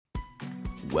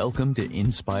Welcome to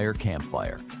Inspire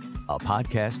Campfire, a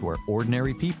podcast where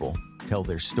ordinary people tell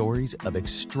their stories of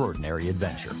extraordinary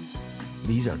adventure.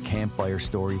 These are campfire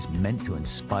stories meant to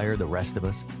inspire the rest of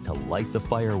us to light the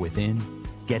fire within,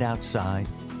 get outside,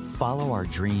 follow our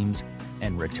dreams,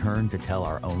 and return to tell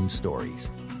our own stories.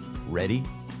 Ready?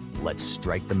 Let's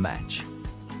strike the match.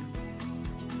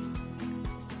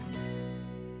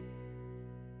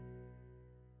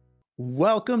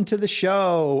 Welcome to the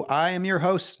show. I am your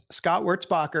host, Scott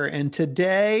Wurtzbacher, and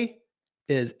today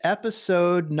is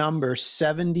episode number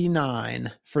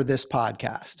 79 for this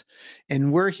podcast.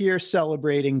 And we're here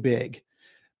celebrating big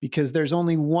because there's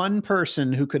only one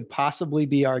person who could possibly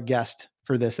be our guest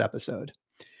for this episode.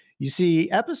 You see,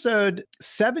 episode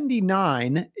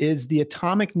 79 is the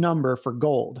atomic number for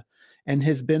gold and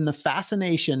has been the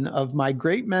fascination of my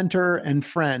great mentor and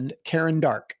friend, Karen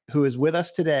Darke, who is with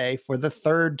us today for the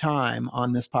third time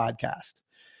on this podcast.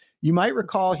 You might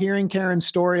recall hearing Karen's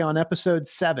story on episode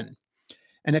 7.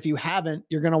 And if you haven't,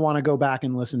 you're going to want to go back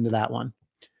and listen to that one.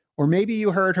 Or maybe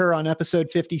you heard her on episode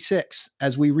 56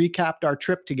 as we recapped our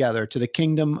trip together to the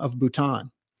Kingdom of Bhutan.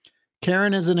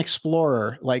 Karen is an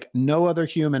explorer like no other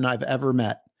human I've ever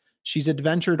met. She's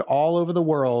adventured all over the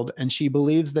world, and she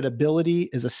believes that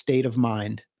ability is a state of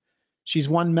mind. She's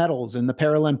won medals in the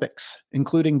Paralympics,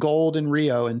 including gold in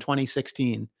Rio in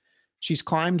 2016. She's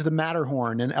climbed the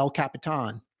Matterhorn and El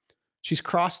Capitan. She's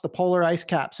crossed the polar ice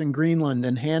caps in Greenland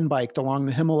and hand-biked along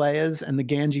the Himalayas and the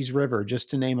Ganges River, just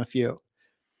to name a few.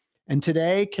 And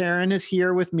today, Karen is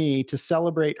here with me to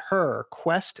celebrate her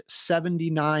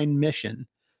Quest79 mission,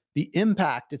 the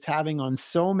impact it's having on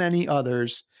so many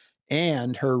others,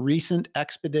 and her recent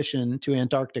expedition to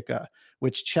Antarctica,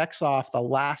 which checks off the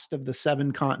last of the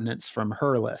 7 continents from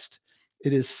her list.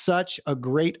 It is such a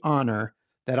great honor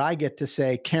that I get to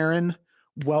say, Karen,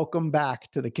 welcome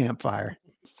back to the campfire.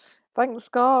 Thanks,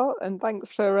 Scott, and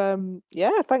thanks for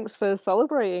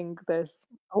celebrating this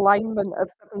alignment of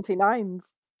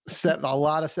 79s. A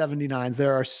lot of 79s.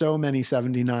 There are so many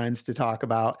 79s to talk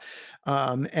about.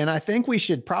 And I think we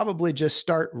should probably just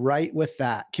start right with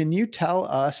that. Can you tell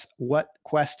us what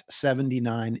Quest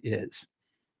 79 is?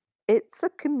 It's a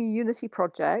community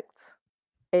project.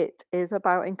 It is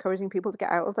about encouraging people to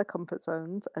get out of their comfort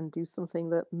zones and do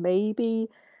something that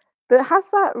has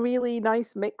that really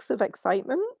nice mix of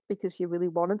excitement because you really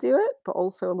want to do it, but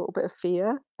also a little bit of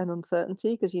fear and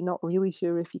uncertainty because you're not really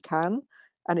sure if you can.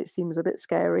 And it seems a bit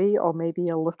scary or maybe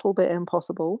a little bit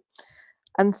impossible.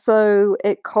 And so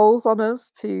it calls on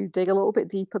us to dig a little bit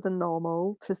deeper than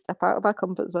normal, to step out of our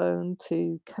comfort zone,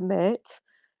 to commit,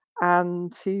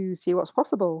 and to see what's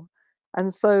possible.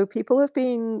 And so people have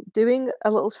been doing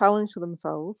a little challenge for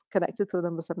themselves connected to the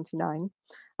number 79. And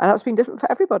that's been different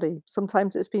for everybody.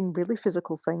 Sometimes it's been really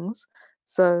physical things.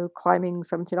 So climbing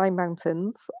 79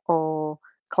 mountains or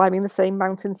climbing the same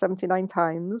mountain 79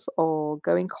 times or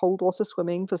going cold water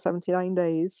swimming for 79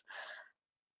 days.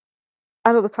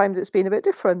 And other times it's been a bit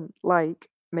different, like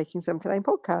making 79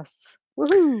 podcasts.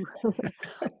 Woohoo!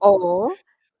 Or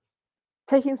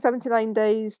taking 79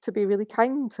 days to be really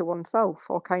kind to oneself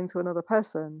or kind to another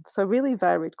person. So really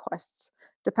varied quests,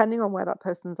 depending on where that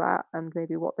person's at and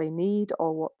maybe what they need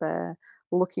or what they're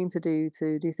looking to do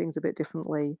things a bit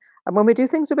differently. And when we do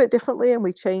things a bit differently and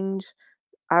we change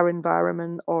our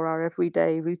environment or our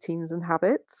everyday routines and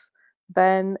habits,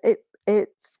 then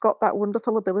it's got that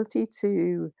wonderful ability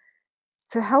to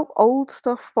help old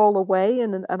stuff fall away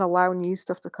and allow new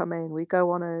stuff to come in. We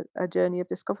go on a journey of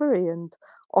discovery, and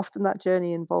often that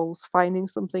journey involves finding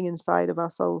something inside of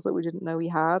ourselves that we didn't know we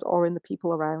had, or in the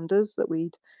people around us that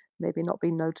we'd maybe not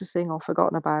been noticing or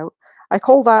forgotten about. I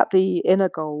call that the inner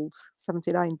gold,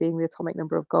 79 being the atomic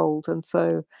number of gold. And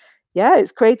so, yeah,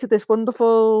 it's created this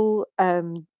wonderful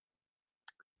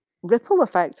ripple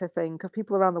effect, I think, of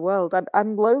people around the world.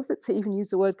 I'm loath to even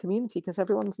use the word community because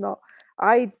everyone's not.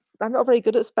 I'm not very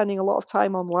good at spending a lot of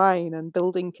time online and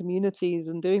building communities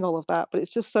and doing all of that, but it's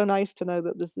just so nice to know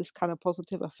that there's this kind of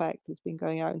positive effect that's been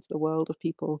going out into the world of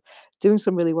people doing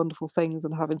some really wonderful things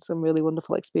and having some really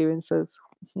wonderful experiences.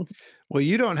 Well,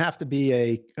 you don't have to be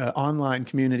a online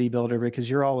community builder because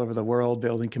you're all over the world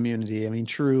building community. I mean,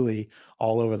 truly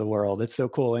all over the world. It's so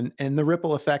cool. And the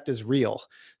ripple effect is real.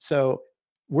 So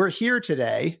we're here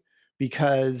today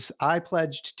because I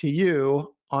pledged to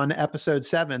you on episode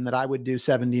 7 that I would do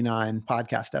 79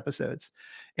 podcast episodes.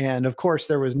 And of course,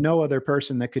 there was no other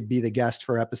person that could be the guest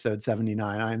for episode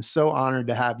 79. I am so honored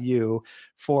to have you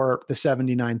for the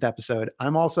 79th episode.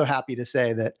 I'm also happy to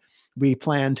say that we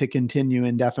plan to continue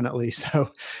indefinitely.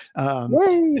 So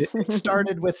Yay! it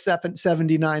started with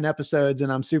 79 episodes,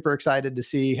 and I'm super excited to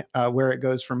see where it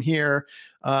goes from here.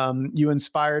 You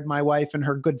inspired my wife and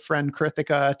her good friend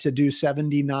Krithika to do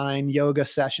 79 yoga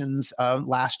sessions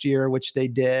last year, which they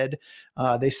did.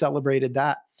 They celebrated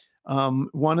that.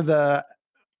 One of the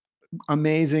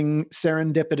amazing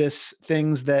serendipitous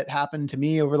things that happened to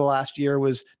me over the last year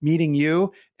was meeting you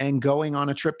and going on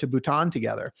a trip to Bhutan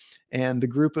together. And the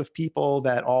group of people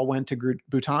that all went to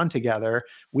Bhutan together,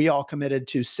 we all committed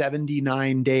to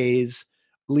 79 days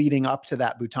leading up to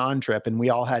that Bhutan trip. And we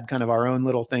all had kind of our own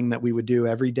little thing that we would do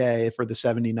every day for the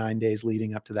 79 days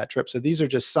leading up to that trip. So these are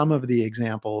just some of the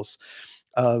examples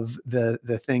of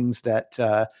the things that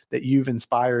that you've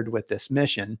inspired with this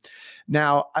mission.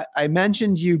 Now, I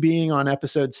mentioned you being on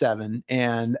episode 7,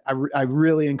 and I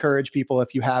really encourage people,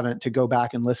 if you haven't, to go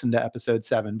back and listen to episode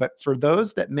 7. But for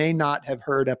those that may not have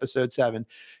heard episode 7,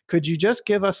 could you just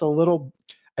give us a little?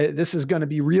 This is going to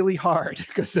be really hard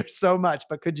because there's so much,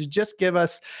 but could you just give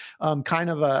us kind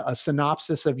of a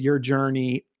synopsis of your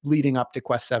journey leading up to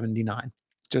Quest 79,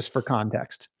 just for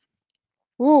context?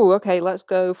 Ooh, okay, let's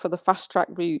go for the fast track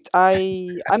route.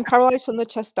 I'm paralyzed from the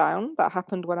chest down. That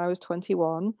happened when I was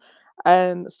 21.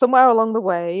 Somewhere along the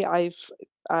way, I've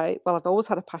always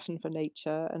had a passion for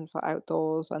nature and for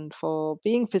outdoors and for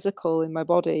being physical in my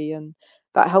body, and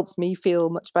that helps me feel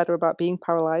much better about being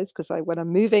paralyzed because when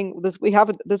I'm moving,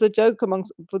 there's a joke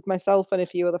amongst with myself and a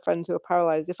few other friends who are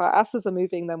paralyzed. If our asses are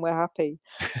moving, then we're happy.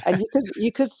 And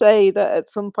you could say that at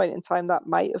some point in time that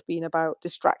might have been about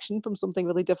distraction from something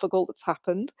really difficult that's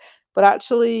happened, but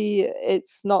actually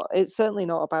it's not. It's certainly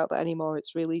not about that anymore.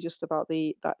 It's really just about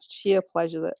the that sheer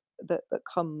pleasure that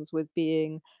comes with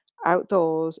being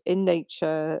outdoors in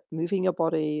nature, moving your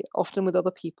body, often with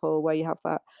other people, where you have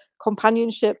that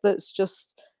companionship that's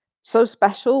just so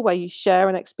special, where you share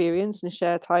an experience and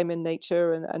share time in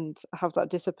nature and have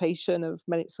that dissipation of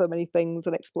so many things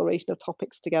and exploration of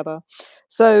topics together.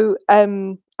 So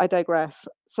I digress.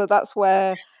 So that's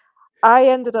where I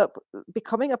ended up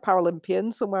becoming a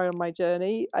Paralympian somewhere on my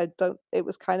journey. It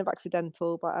was kind of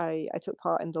accidental, but I took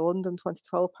part in the London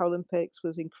 2012 Paralympics,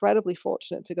 was incredibly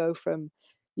fortunate to go from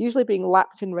usually being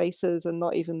lapped in races and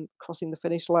not even crossing the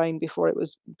finish line before it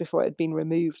had been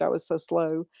removed. I was so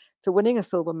slow, to winning a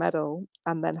silver medal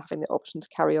and then having the option to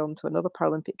carry on to another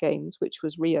Paralympic Games, which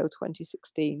was Rio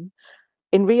 2016.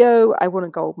 In Rio, I won a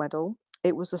gold medal.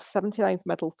 It was a 79th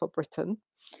medal for Britain,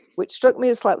 which struck me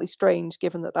as slightly strange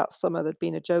given that that summer there'd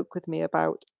been a joke with me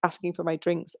about asking for my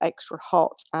drinks extra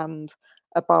hot and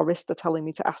a barista telling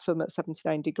me to ask for them at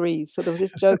 79 degrees. So there was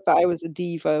this joke that I was a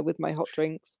diva with my hot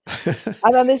drinks.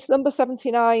 And then this number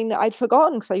 79, I'd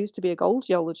forgotten because I used to be a gold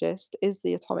geologist, is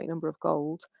the atomic number of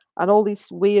gold. And all these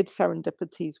weird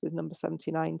serendipities with number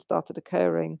 79 started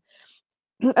occurring.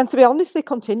 And to be honest, they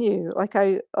continue. Like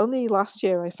I only last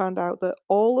year I found out that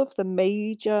all of the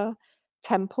major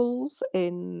temples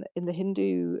in the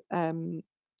Hindu in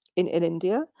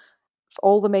India,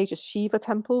 all the major Shiva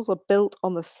temples are built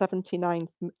on the 79th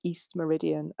east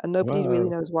meridian, and nobody really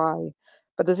Whoa. knows why.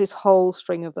 But there's this whole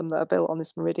string of them that are built on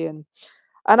this meridian.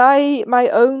 And my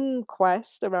own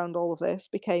quest around all of this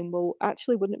became, well,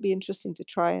 actually, wouldn't it be interesting to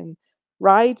try and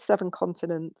ride 7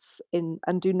 continents in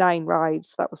and do 9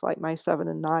 rides? That was like my 7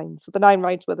 and 9. So the 9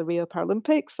 rides were the Rio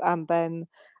Paralympics and then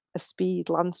a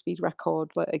land speed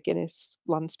record, like a Guinness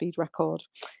land speed record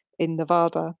in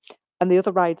Nevada. And the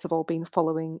other rides have all been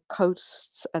following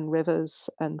coasts and rivers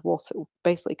and water,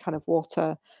 basically kind of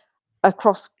water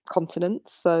across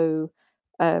continents. So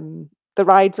the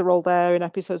rides are all there in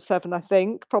episode 7, I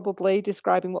think, probably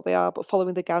describing what they are, but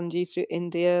following the Ganges through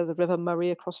India, the River Murray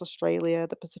across Australia,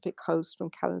 the Pacific coast from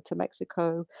Canada to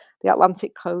Mexico, the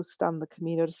Atlantic coast and the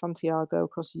Camino de Santiago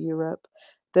across Europe,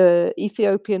 the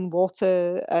Ethiopian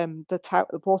water,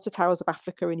 the water towers of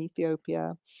Africa in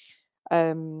Ethiopia.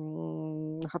 I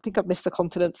think I've missed a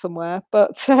continent somewhere,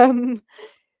 but the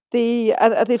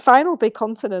final big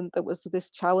continent that was this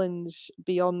challenge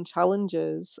beyond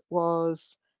challenges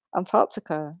was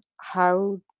Antarctica.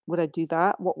 How would I do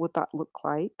that? What would that look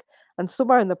like? And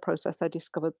somewhere in the process, I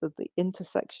discovered that the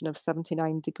intersection of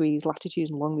 79 degrees latitude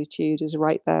and longitude is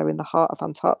right there in the heart of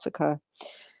Antarctica,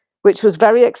 which was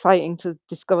very exciting to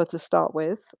discover to start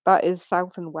with. That is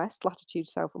south and west, latitude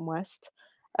south and west.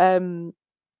 Um,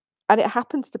 and it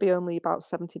happens to be only about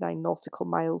 79 nautical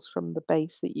miles from the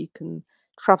base that you can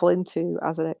travel into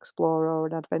as an explorer or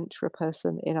an adventurer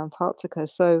person in Antarctica.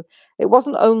 So it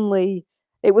wasn't only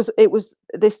It was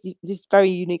this very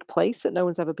unique place that no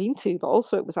one's ever been to, but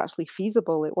also it was actually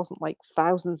feasible. It wasn't like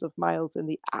thousands of miles in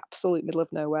the absolute middle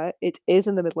of nowhere. It is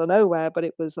in the middle of nowhere, but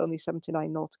it was only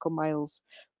 79 nautical miles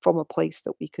from a place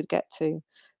that we could get to.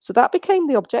 So that became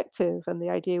the objective, and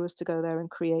the idea was to go there and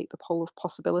create the pole of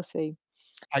possibility.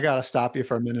 I gotta stop you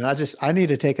for a minute. I need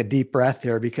to take a deep breath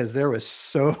here because there was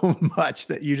so much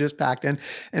that you just packed in,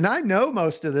 and I know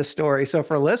most of this story. So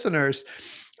for listeners,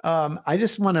 I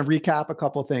just want to recap a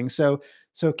couple things. So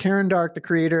Karen Darke, the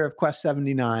creator of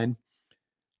Quest79,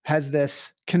 has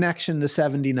this connection to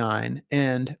 79.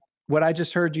 And what I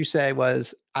just heard you say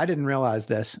was, I didn't realize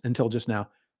this until just now.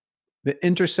 The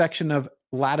intersection of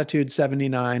latitude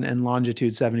 79 and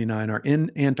longitude 79 are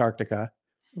in Antarctica,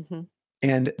 Hmm.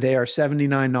 and they are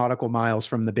 79 nautical miles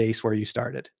from the base where you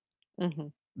started. Hmm.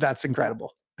 That's Yeah.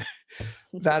 incredible.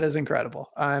 That is incredible.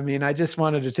 I mean, I just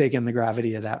wanted to take in the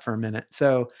gravity of that for a minute.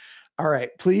 So, all right,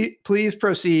 please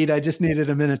proceed. I just needed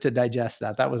a minute to digest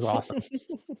that. That was awesome.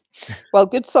 Well,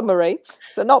 good summary.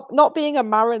 So not being a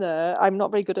mariner, I'm not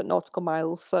very good at nautical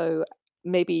miles, so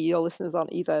maybe your listeners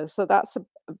aren't either. So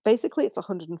basically it's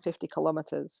 150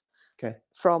 kilometers Okay.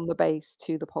 from the base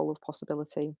to the pole of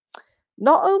possibility.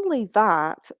 Not only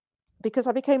that, because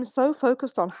I became so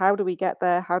focused on how do we get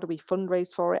there, how do we fundraise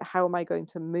for it, how am I going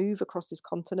to move across this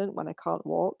continent when I can't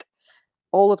walk,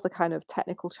 all of the kind of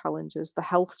technical challenges, the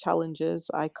health challenges,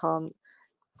 I can't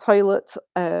toilet,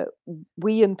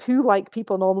 wee and poo like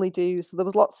people normally do. So there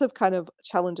was lots of kind of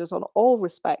challenges on all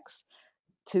respects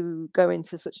to go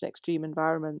into such an extreme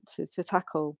environment to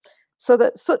tackle. So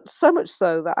much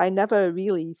so that I never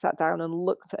really sat down and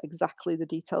looked at exactly the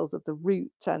details of the route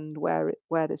and where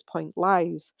this point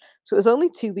lies. So it was only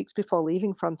 2 weeks before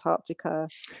leaving for Antarctica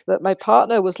that my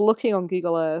partner was looking on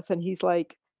Google Earth and he's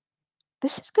like,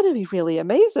 "This is gonna be really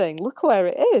amazing. Look where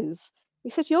it is." He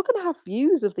said, "You're gonna have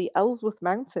views of the Ellsworth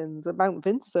Mountains and Mount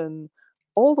Vinson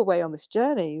all the way on this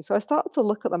journey." So I started to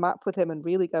look at the map with him and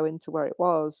really go into where it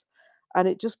was, and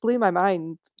it just blew my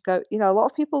mind. A lot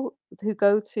of people who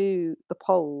go to the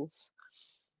poles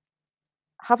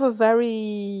have a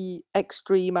very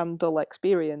extreme and dull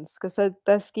experience because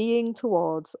they're skiing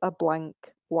towards a blank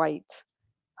white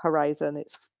horizon.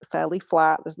 It's fairly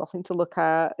flat. There's nothing to look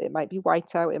at. It might be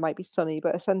white out. It might be sunny,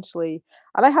 but essentially,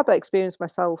 and I had that experience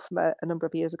myself a number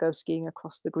of years ago, skiing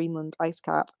across the Greenland ice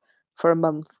cap for a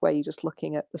month, where you're just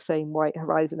looking at the same white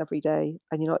horizon every day,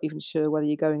 and you're not even sure whether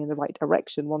you're going in the right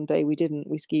direction. One day we didn't.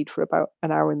 We skied for about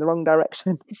an hour in the wrong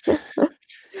direction.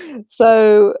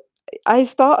 So I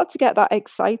started to get that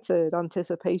excited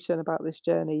anticipation about this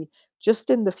journey just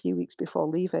in the few weeks before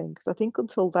leaving, because I think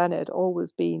until then it had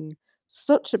always been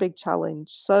such a big challenge,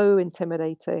 so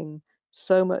intimidating,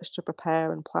 so much to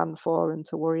prepare and plan for and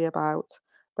to worry about,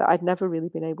 that I'd never really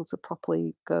been able to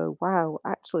properly go, wow,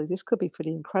 actually, this could be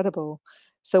pretty incredible.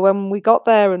 So when we got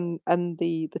there and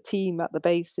the team at the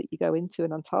base that you go into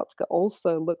in Antarctica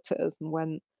also looked at us and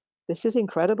went, this is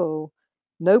incredible.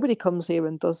 Nobody comes here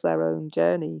and does their own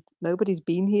journey. Nobody's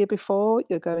been here before.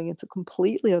 You're going into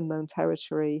completely unknown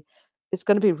territory. It's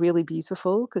going to be really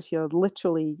beautiful because you're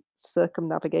literally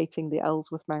circumnavigating the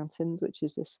Ellsworth Mountains, which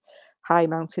is this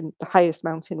the highest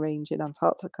mountain range in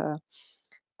Antarctica.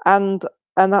 And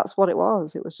and that's what it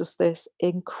was. It was just this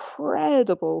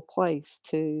incredible place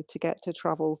to get to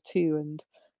travel to, and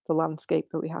the landscape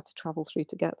that we had to travel through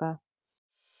to get there.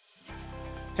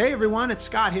 Hey everyone, it's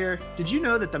Scott here. Did you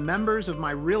know that the members of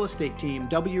my real estate team,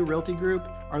 W Realty Group,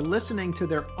 are listening to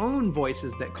their own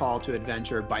voices that call to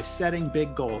adventure by setting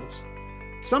big goals?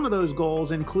 Some of those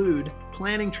goals include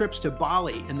planning trips to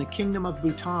Bali and the Kingdom of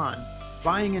Bhutan,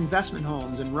 buying investment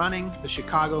homes, and running the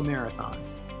Chicago Marathon.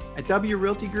 At W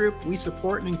Realty Group, we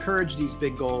support and encourage these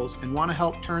big goals and want to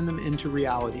help turn them into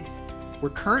reality. We're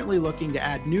currently looking to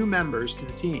add new members to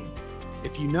the team.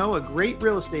 If you know a great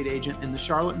real estate agent in the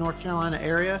Charlotte, North Carolina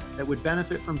area that would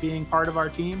benefit from being part of our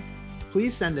team,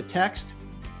 please send a text,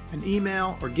 an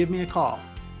email, or give me a call.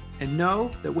 And know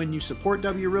that when you support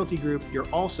W Realty Group, you're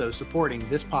also supporting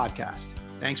this podcast.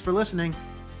 Thanks for listening.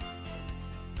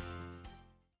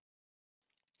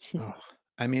 Oh,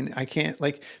 I mean, I can't,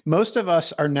 like, most of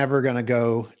us are never going to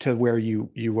go to where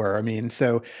you were. I mean,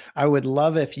 so I would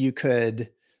love if you could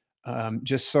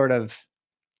just sort of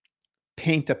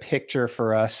paint a picture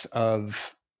for us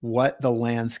of what the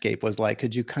landscape was like.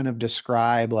 Could you kind of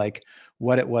describe like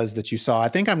what it was that you saw? I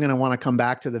think I'm going to want to come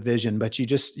back to the vision, but you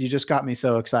just got me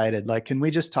so excited. Like, can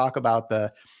we just talk about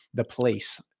the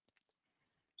place?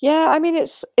 Yeah, I mean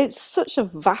it's such a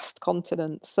vast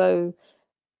continent. So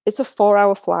it's a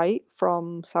 4-hour flight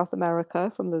from South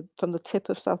America, from the tip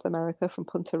of South America, from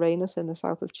Punta Arenas in the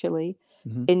south of Chile,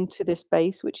 Mhm. into this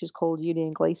base, which is called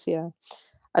Union Glacier.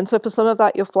 And so for some of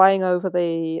that, you're flying over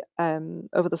the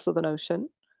Southern Ocean,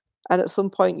 and at some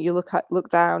point you look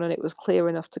down and it was clear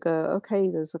enough to go, okay,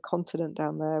 there's a continent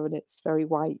down there and it's very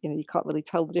white. You know, you can't really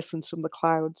tell the difference from the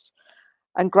clouds.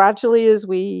 And gradually, as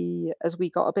we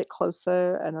got a bit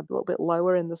closer and a little bit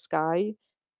lower in the sky,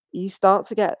 you start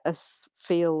to get a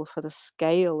feel for the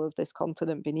scale of this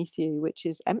continent beneath you, which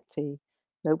is empty.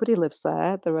 Nobody lives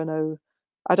there. There are no.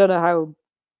 I don't know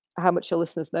how much your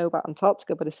listeners know about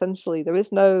Antarctica, but essentially there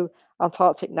is no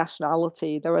Antarctic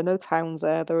nationality. There are no towns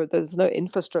there. There's no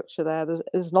infrastructure there.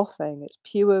 There's nothing. It's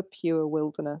pure, pure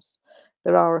wilderness.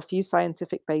 There are a few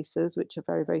scientific bases, which are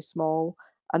very, very small,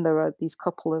 and there are these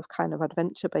couple of kind of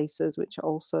adventure bases, which are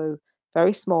also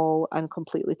very small and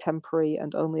completely temporary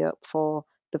and only up for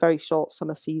the very short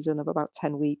summer season of about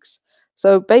 10 weeks.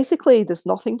 So basically, there's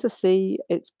nothing to see.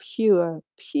 It's pure,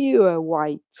 pure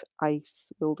white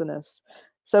ice wilderness.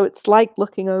 So it's like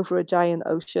looking over a giant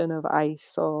ocean of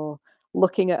ice or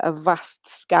looking at a vast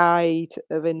sky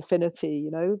of infinity,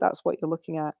 that's what you're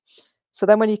looking at. So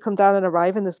then when you come down and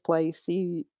arrive in this place,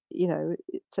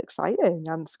 it's exciting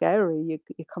and scary.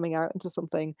 You're coming out into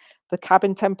something. The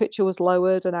cabin temperature was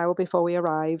lowered an hour before we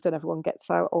arrived, and everyone gets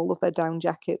out all of their down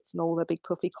jackets and all their big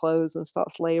puffy clothes and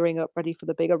starts layering up ready for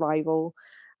the big arrival.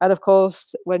 And of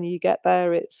course, when you get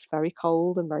there, it's very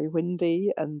cold and very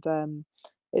windy, and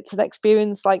it's an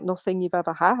experience like nothing you've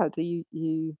ever had.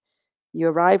 You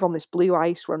arrive on this blue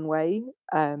ice runway,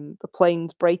 the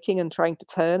plane's braking and trying to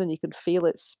turn, and you can feel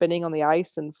it spinning on the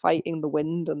ice and fighting the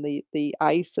wind and the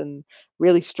ice and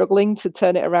really struggling to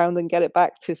turn it around and get it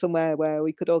back to somewhere where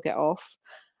we could all get off.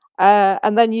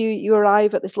 And then you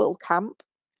arrive at this little camp,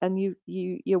 and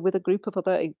you're with a group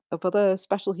of other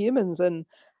special humans, and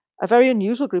a very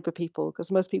unusual group of people, because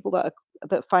most people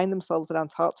that find themselves in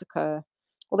Antarctica,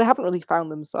 well, they haven't really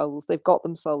found themselves. They've got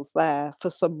themselves there for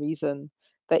some reason.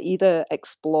 They're either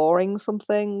exploring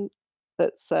something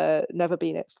that's never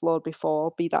been explored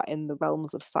before, be that in the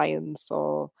realms of science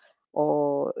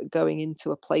or going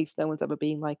into a place no one's ever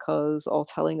been like us, or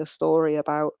telling a story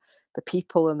about the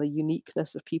people and the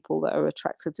uniqueness of people that are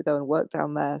attracted to go and work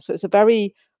down there. So it's a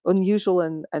very unusual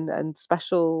and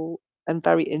special and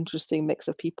very interesting mix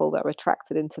of people that are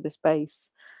attracted into this base.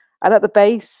 And at the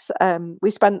base,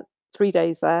 we spent 3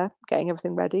 days there getting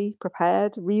everything ready,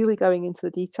 prepared, really going into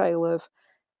the detail of,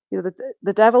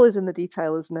 the devil is in the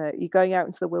detail, isn't it? You're going out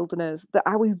into the wilderness. That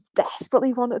I we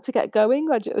desperately wanted to get going.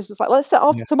 It was just like, let's set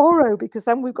off Yeah. tomorrow because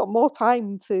then we've got more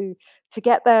time to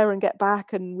get there and get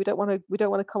back, and we don't want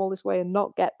to come all this way and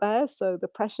not get there. So the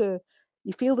pressure,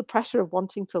 you feel the pressure of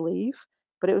wanting to leave,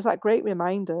 but it was that great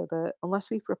reminder that unless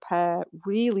we prepare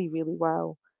really, really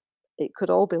well, it could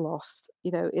all be lost.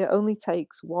 It only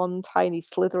takes one tiny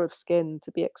slither of skin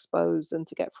to be exposed and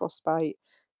to get frostbite,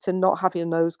 to not have your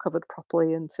nose covered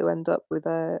properly and to end up with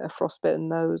a frostbitten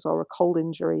nose or a cold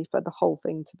injury for the whole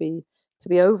thing to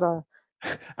be over.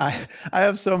 I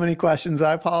have so many questions.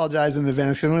 I apologize in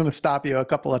advance 'cause I'm going to stop you a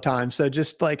couple of times. So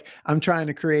just like I'm trying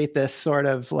to create this sort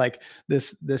of like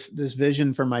this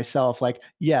vision for myself. Like,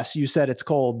 yes, you said it's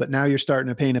cold, but now you're starting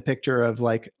to paint a picture of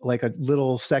like a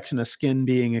little section of skin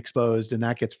being exposed and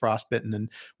that gets frostbitten. And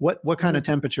what kind of Mhm.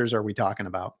 temperatures are we talking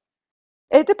about?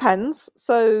 It depends.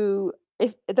 So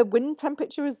if the wind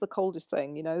temperature is the coldest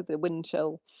thing, the wind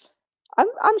chill.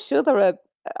 I'm sure there are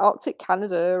Arctic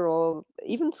Canada or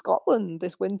even Scotland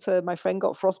this winter. My friend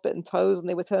got frostbitten toes and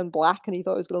they were turned black and he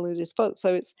thought he was going to lose his foot.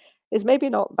 So it's maybe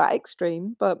not that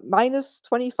extreme, but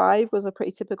 -25 was a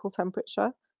pretty typical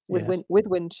temperature with Yeah.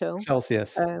 wind chill.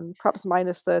 Celsius. Perhaps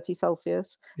 -30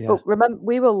 Celsius. Yeah. But remember,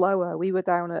 we were lower. We were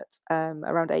down at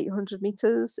around 800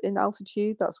 meters in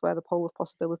altitude. That's where the pole of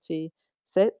possibility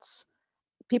sits.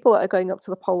 People that are going up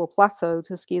to the polar plateau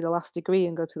to ski the last degree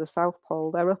and go to the South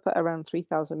Pole, they're up at around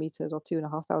 3,000 meters or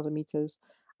 2,500 meters.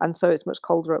 And so it's much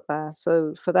colder up there.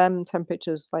 So for them,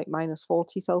 temperatures like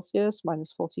 -40 Celsius,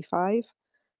 -45.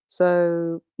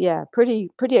 So yeah, pretty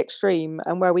extreme.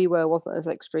 And where we were wasn't as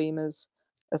extreme as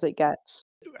it gets.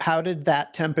 How did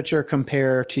that temperature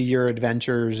compare to your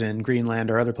adventures in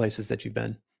Greenland or other places that you've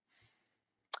been?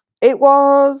 It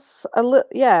was a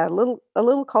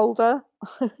little colder.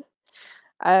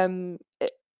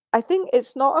 It, I think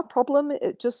it's not a problem.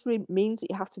 It just means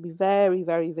that you have to be very,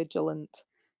 very vigilant.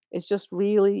 It's just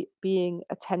really being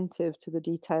attentive to the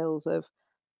details of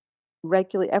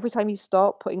regularly every time you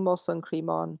stop, putting more sun cream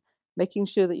on, making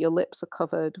sure that your lips are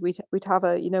covered. We'd have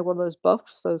one of those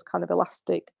buffs, those kind of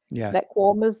elastic Yeah. neck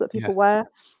warmers that Yeah. people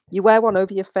wear. You wear one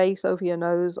over your face, over your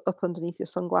nose, up underneath your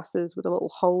sunglasses with a little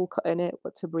hole cut in it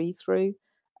to breathe through.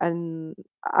 And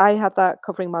I had that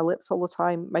covering my lips all the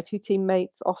time. My two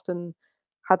teammates often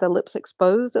had their lips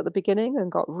exposed at the beginning and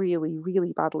got really,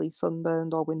 really badly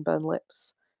sunburned or windburned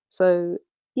lips. So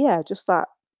yeah, just that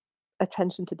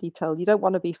attention to detail. You don't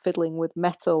want to be fiddling with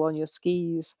metal on your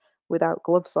skis without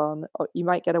gloves on. Or you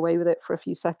might get away with it for a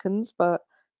few seconds, but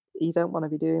you don't want to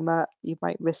be doing that. You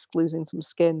might risk losing some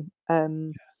skin.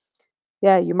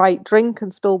 Yeah, you might drink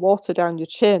and spill water down your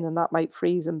chin, and that might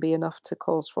freeze and be enough to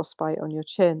cause frostbite on your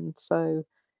chin. So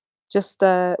just,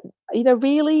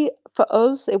 really for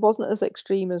us, it wasn't as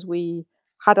extreme as we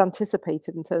had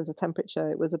anticipated in terms of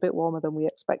temperature. It was a bit warmer than we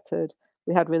expected.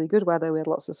 We had really good weather. We had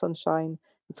lots of sunshine.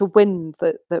 It's a wind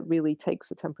that really takes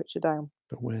the temperature down.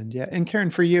 The wind, yeah. And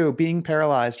Karen, for you, being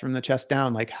paralyzed from the chest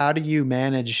down, like how do you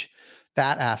manage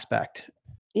that aspect?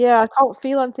 Yeah, I can't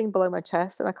feel anything below my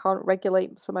chest and I can't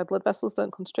regulate, so my blood vessels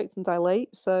don't constrict and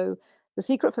dilate. So the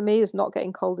secret for me is not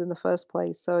getting cold in the first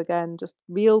place. So again, just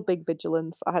real big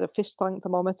vigilance. I had a fish tank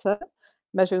thermometer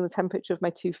measuring the temperature of my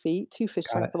 2 feet, two fish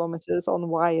Got tank it. thermometers on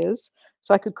wires.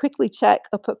 So I could quickly check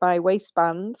up at my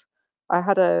waistband. I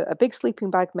had a big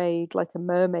sleeping bag made like a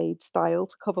mermaid style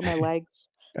to cover my legs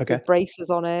Okay. with braces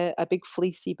on it, a big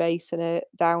fleecy base in it,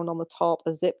 down on the top,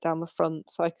 a zip down the front.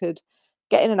 So I could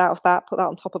get in and out of that, put that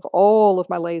on top of all of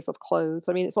my layers of clothes.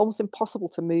 I mean, it's almost impossible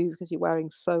to move because you're wearing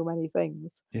so many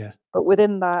things. Yeah. But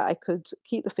within that, I could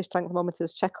keep the fish tank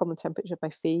thermometers, check on the temperature of my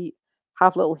feet,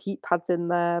 have little heat pads in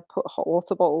there, put hot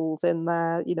water bottles in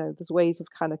there. There's ways of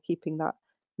kind of keeping that,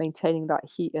 maintaining that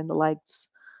heat in the legs.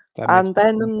 That makes And sense.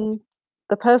 then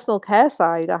the personal care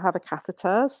side, I have a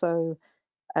catheter. So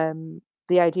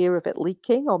the idea of it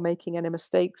leaking or making any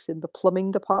mistakes in the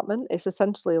plumbing department is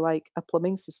essentially like a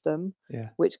plumbing system Yeah.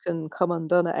 which can come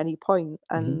undone at any point.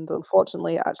 Mhm. And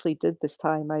unfortunately, it actually did this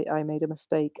time. I made a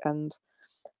mistake and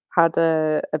had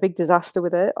a big disaster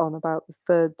with it on about the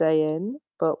third day in,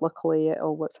 but luckily it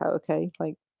all worked out okay.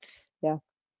 Like, yeah,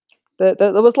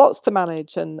 there was lots to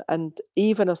manage, and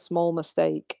even a small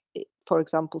mistake, for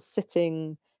example,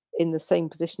 sitting in the same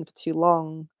position for too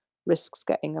long risks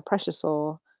getting a pressure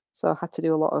sore. So I had to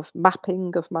do a lot of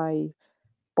mapping of my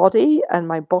body and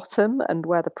my bottom and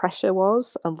where the pressure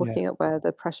was, and Yeah. looking at where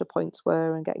the pressure points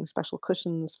were, and getting special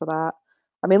cushions for that.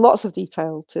 I mean, lots of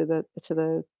detail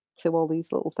to all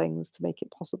these little things to make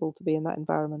it possible to be in that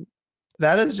environment.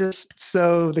 That is just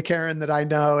so the Karen that I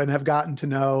know and have gotten to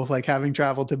know, like having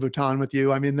traveled to Bhutan with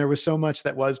you. I mean, there was so much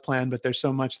that was planned, but there's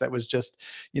so much that was just,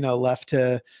 left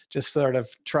to just sort of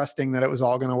trusting that it was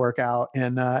all going to work out.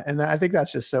 And I think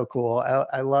that's just so cool.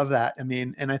 I love that. I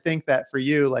mean, and I think that for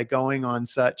you, like going on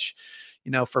such,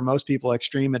 for most people,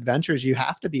 extreme adventures, you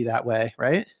have to be that way,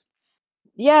 right?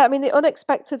 Yeah, I mean, the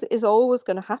unexpected is always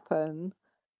going to happen.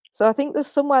 So I think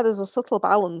there's a subtle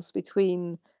balance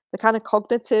between the kind of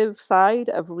cognitive side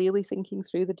of really thinking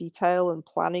through the detail and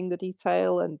planning the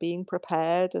detail and being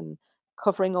prepared and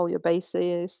covering all your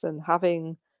bases and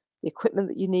having the equipment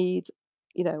that you need,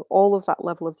 all of that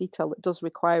level of detail that does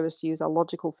require us to use our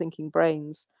logical thinking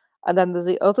brains. And then there's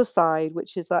the other side,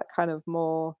 which is that kind of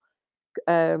more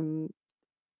um,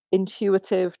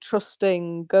 intuitive,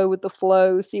 trusting, go with the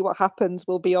flow, see what happens,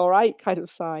 we'll be all right kind of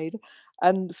side.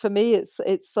 And for me, it's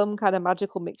some kind of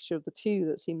magical mixture of the two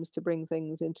that seems to bring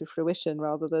things into fruition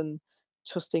rather than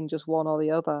trusting just one or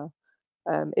the other.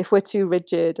 If we're too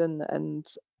rigid and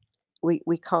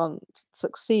we can't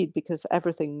succeed because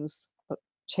everything's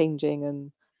changing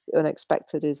and the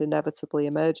unexpected is inevitably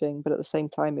emerging. But at the same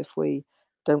time, if we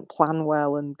don't plan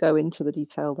well and go into the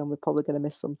detail, then we're probably going to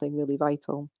miss something really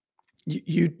vital.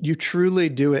 You truly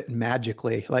do it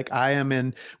magically. Like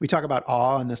we talk about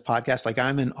awe in this podcast. Like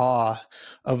I'm in awe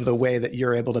of the way that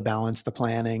you're able to balance the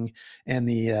planning and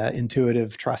the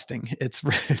intuitive trusting. It's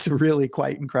it's really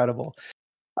quite incredible.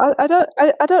 I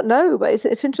don't know, but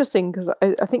it's interesting because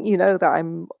I think that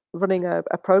I'm running a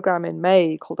program in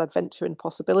May called Adventure in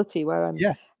Possibility, where I'm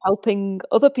Yeah. helping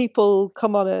other people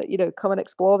come and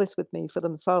explore this with me for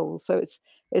themselves. So it's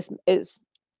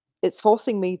it's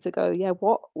forcing me to go, yeah,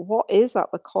 what is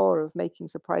at the core of making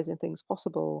surprising things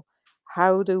possible?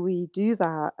 How do we do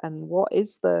that? And what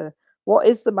is the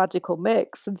magical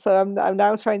mix? And so I'm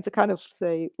now trying to kind of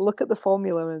say, look at the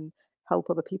formula and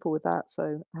help other people with that.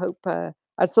 So I hope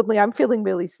and suddenly I'm feeling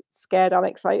really scared and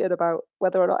excited about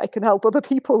whether or not I can help other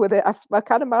people with it. I've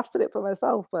kind of mastered it for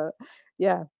myself, but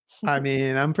yeah. I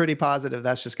mean, I'm pretty positive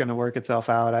that's just going to work itself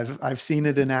out. I've seen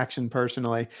it in action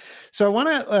personally. So I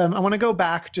want to go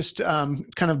back just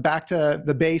kind of back to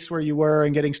the base where you were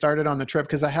and getting started on the trip,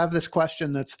 because I have this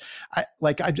question that's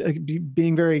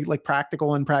being very like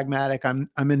practical and pragmatic. I'm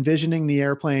envisioning the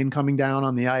airplane coming down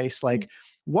on the ice. Like,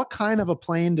 what kind of a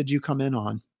plane did you come in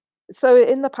on? So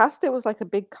in the past, it was like a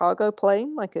big cargo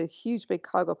plane, like a huge big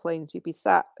cargo plane. So you'd be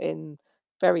sat in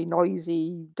very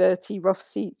noisy, dirty, rough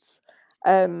seats.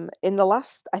 In the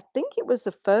last, I think it was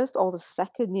the first or the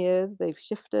second year they've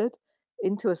shifted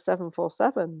into a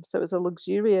 747. So it was a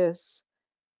luxurious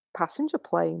passenger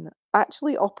plane,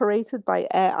 actually operated by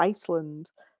Air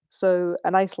Iceland. So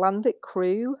an Icelandic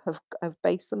crew have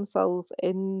based themselves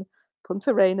in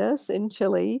Punta Arenas in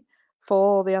Chile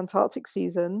for the Antarctic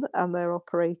season, and they're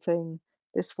operating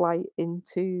this flight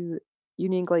into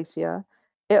Union Glacier.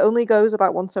 It only goes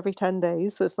about once every 10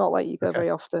 days, so it's not like you go Okay. very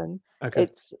often. Okay.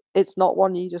 It's not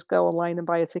one you just go online and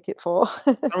buy a ticket for.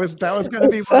 That was going to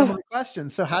be It's one of my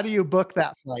questions. So how do you book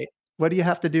that flight? What do you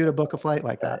have to do to book a flight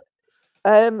like that?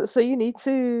 So you need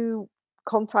to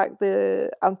contact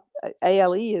the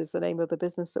ALE is the name of the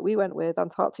business that we went with,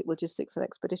 Antarctic Logistics and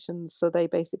Expeditions. So they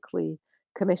basically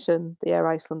commission the Air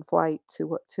Iceland flight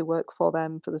to work for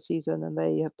them for the season, and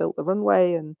they have built the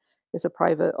runway, and it's a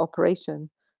private operation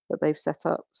that they've set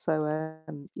up. So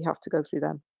you have to go through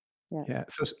them. Yeah. Yeah.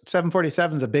 So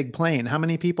 747 is a big plane. How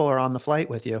many people are on the flight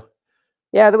with you?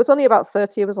 Yeah, there was only about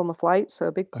 30 of us on the flight, so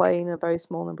a big Okay. plane, a very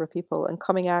small number of people. And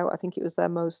coming out, I think it was their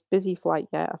most busy flight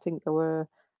yet. I think there were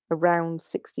around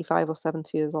 65 or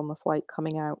 70 of us on the flight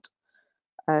coming out.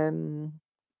 Um,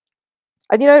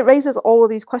 and it raises all of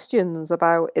these questions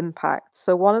about impact.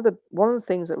 So one of the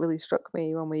things that really struck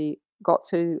me when we got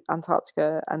to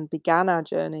Antarctica and began our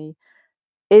journey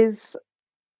is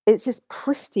it's this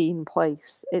pristine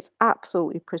place. It's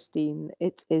absolutely pristine.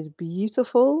 It is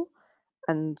beautiful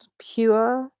and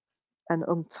pure and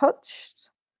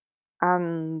untouched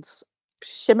and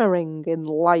shimmering in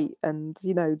light, and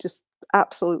just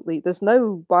absolutely, there's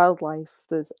no wildlife.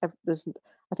 There's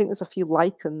I think there's a few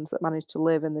lichens that manage to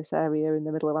live in this area in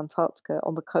the middle of Antarctica.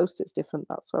 On the coast it's different,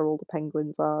 that's where all the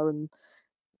penguins are and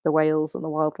the whales and the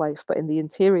wildlife, but in the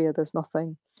interior there's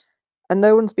nothing, and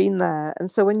no one's been there. And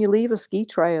so when you leave a ski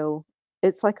trail,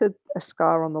 it's like a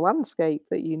scar on the landscape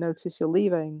that you notice you're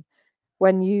leaving.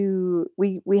 When you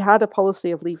we had a policy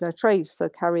of leave no trace, so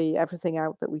carry everything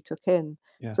out that we took in.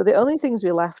 Yeah. So the only things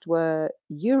we left were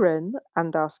urine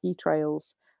and our ski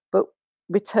trails, but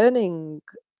returning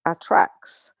our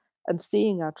tracks and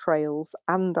seeing our trails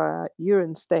and our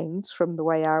urine stains from the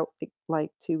way out,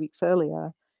 like 2 weeks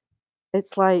earlier,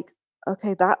 it's like,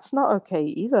 okay, that's not okay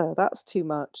either. That's too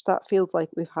much. That feels like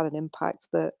we've had an impact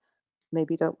that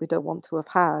maybe don't we don't want to have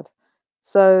had.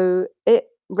 So it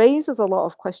raises a lot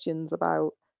of questions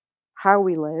about how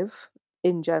we live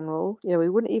in general. We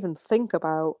wouldn't even think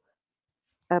about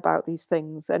these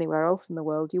things anywhere else in the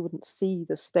world. You wouldn't see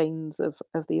the stains of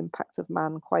the impacts of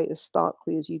man quite as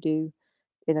starkly as you do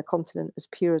in a continent as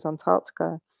pure as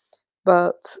Antarctica.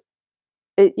 But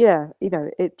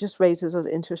it just raises those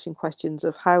interesting questions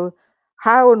of how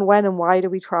and when and why do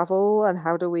we travel, and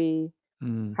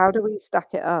Mm. how do we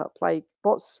stack it up? Like,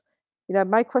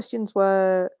 my questions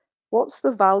were, what's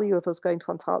the value of us going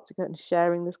to Antarctica and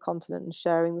sharing this continent and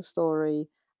sharing the story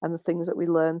and the things that we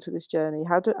learned through this journey?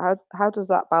 How does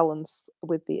that balance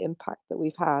with the impact that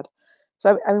we've had?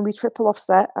 So, I mean, we triple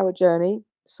offset our journey,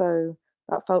 so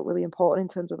that felt really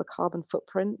important in terms of the carbon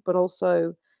footprint, but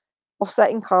also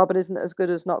offsetting carbon isn't as good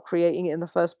as not creating it in the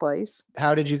first place.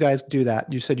 How did you guys do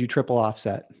that? You said you triple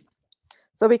offset.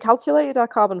 So we calculated our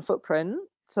carbon footprint.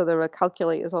 So there are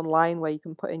calculators online where you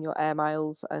can put in your air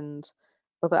miles and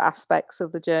other aspects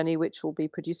of the journey which will be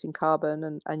producing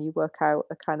carbon, and you work out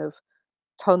a kind of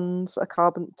tons of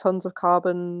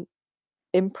carbon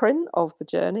imprint of the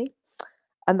journey.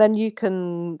 And then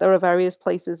there are various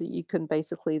places that you can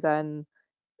basically then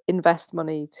invest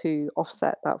money to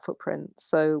offset that footprint.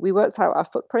 So we worked out our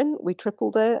footprint, we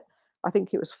tripled it. I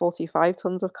think it was 45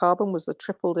 tons of carbon was the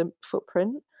tripled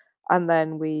footprint. And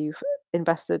then we've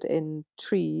invested in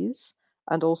trees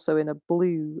and also in a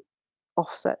blue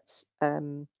offsets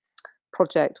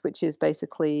project, which is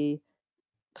basically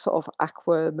sort of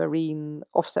aquamarine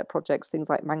offset projects, things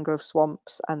like mangrove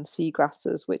swamps and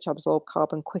seagrasses, which absorb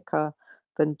carbon quicker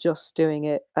than just doing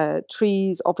it.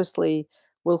 Trees obviously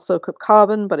will soak up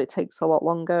carbon, but it takes a lot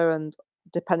longer. And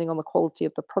depending on the quality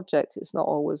of the project, it's not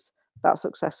always that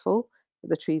successful.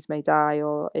 The trees may die,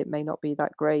 or it may not be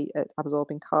that great at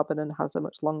absorbing carbon and has a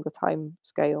much longer time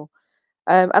scale.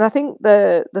 And I think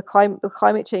the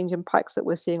climate change impacts that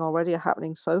we're seeing already are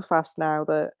happening so fast now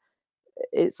that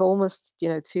it's almost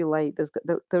too late.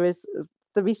 There is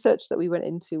the research that we went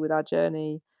into with our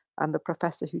journey, and the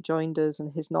professor who joined us,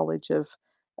 and his knowledge of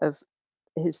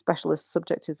his specialist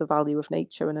subject is the value of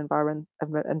nature and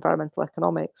environmental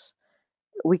economics.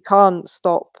 We can't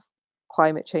stop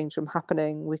climate change from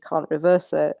happening. We can't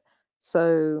reverse it.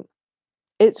 So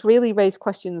it's really raised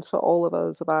questions for all of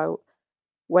us about,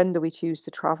 when do we choose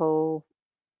to travel?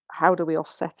 how do we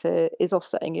offset it? Is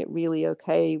offsetting it really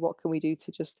okay? What can we do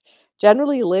to just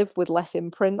generally live with less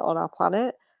imprint on our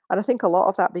planet? And I think a lot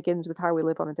of that begins with how we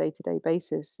live on a day-to-day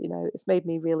basis. It's made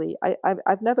me really.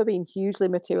 I've never been hugely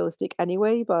materialistic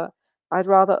anyway, but I'd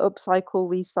rather upcycle,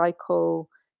 recycle,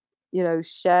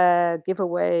 share, give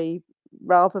away,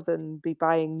 rather than be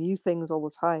buying new things all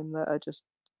the time that are just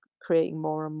creating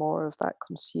more and more of that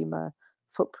consumer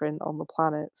footprint on the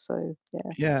planet. So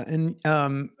yeah. Yeah, and,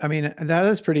 I mean, that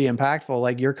is pretty impactful,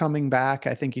 like, you're coming back,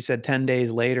 I think you said 10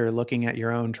 days later, looking at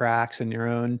your own tracks and your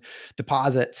own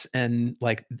deposits, and,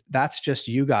 like, that's just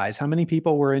you guys. How many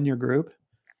people were in your group?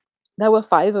 There were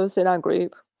 5 of us in our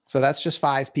group. So that's just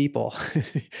 5 people.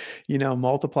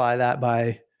 Multiply that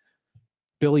by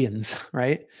billions,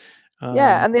 right?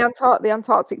 Yeah, Um, and the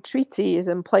Antarctic Treaty is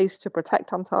in place to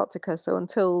protect Antarctica, so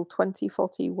until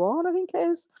 2041, I think it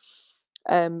is,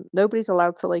 nobody's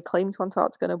allowed to lay claim to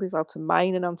Antarctica, nobody's allowed to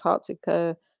mine in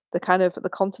Antarctica. The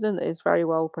continent is very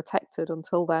well protected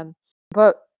until then.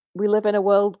 But we live in a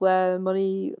world where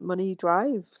money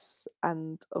drives,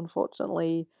 and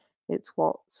unfortunately, it's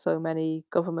what so many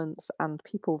governments and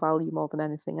people value more than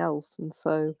anything else. And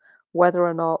so, whether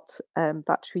or not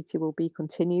that treaty will be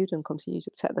continued and continue to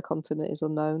protect the continent is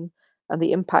unknown, and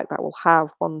the impact that will have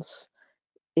once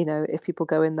if people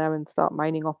go in there and start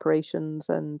mining operations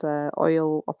and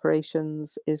oil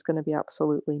operations is going to be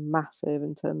absolutely massive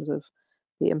in terms of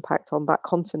the impact on that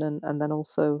continent and then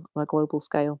also on a global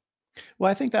scale. Well,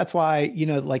 I think that's why,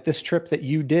 like this trip that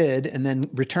you did and then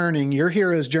returning your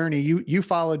hero's journey, you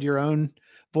followed your own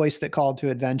voice that called to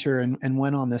adventure and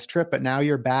went on this trip, but now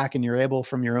you're back and you're able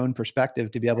from your own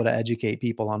perspective to be able to educate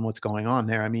people on what's going on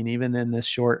there. I mean, even in this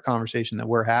short conversation that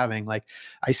we're having, like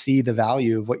I see the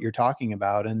value of what you're talking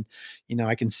about. And,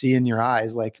 I can see in your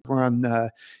eyes, like we're on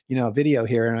the, video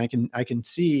here and I can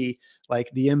see like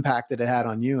the impact that it had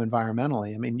on you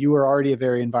environmentally. I mean, you were already a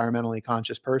very environmentally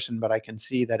conscious person, but I can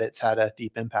see that it's had a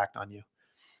deep impact on you.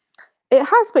 It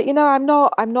has, but I'm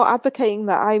not advocating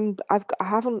that I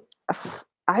haven't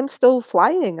I'm still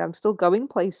flying, I'm still going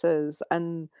places,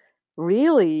 and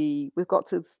really we've got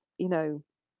to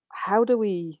how do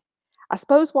we I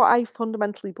suppose what I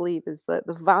fundamentally believe is that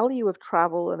the value of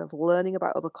travel and of learning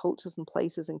about other cultures and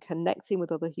places and connecting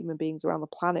with other human beings around the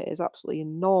planet is absolutely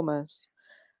enormous.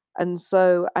 And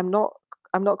so I'm not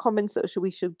convinced that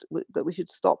we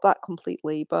should stop that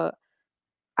completely, but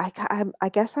I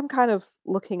guess I'm kind of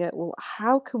looking at, well,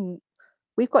 how can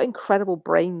we've got incredible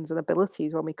brains and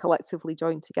abilities when we collectively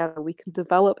join together. We can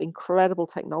develop incredible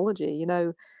technology.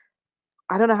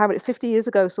 I don't know how many 50 years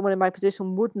ago, someone in my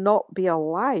position would not be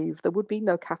alive. There would be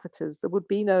no catheters. There would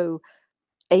be no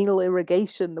anal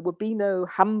irrigation. There would be no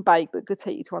handbike that could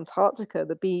take you to Antarctica.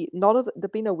 There'd be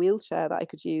no wheelchair that I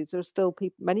could use. There are still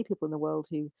many people in the world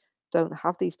who don't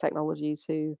have these technologies,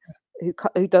 who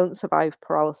don't survive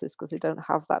paralysis because they don't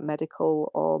have that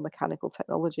medical or mechanical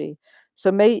technology.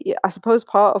 So, I suppose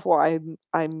part of what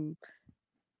I'm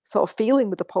sort of feeling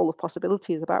with the pole of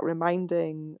possibility is about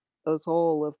reminding us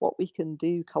all of what we can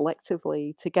do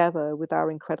collectively together with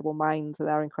our incredible minds and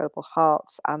our incredible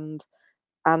hearts and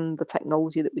the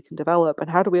technology that we can develop, and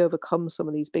how do we overcome some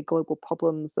of these big global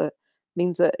problems that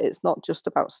means that it's not just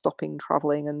about stopping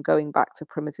traveling and going back to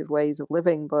primitive ways of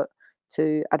living, but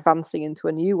to advancing into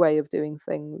a new way of doing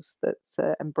things that's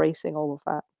embracing all of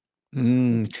that.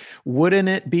 Mm, Mhm. wouldn't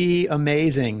it be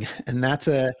amazing? And that's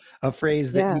a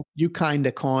phrase that Yeah. you kind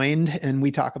of coined, and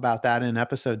we talk about that in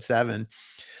episode 7.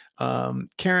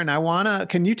 Karen,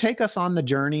 can you take us on the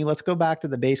journey? Let's go back to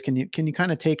the base. Can you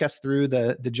kind of take us through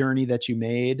the journey that you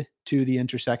made to the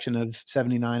intersection of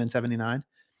 79 and 79?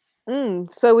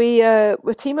 So we're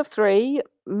a team of 3.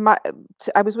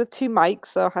 I was with 2 Mikes,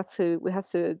 so we had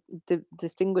to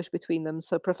distinguish between them.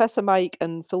 So Professor Mike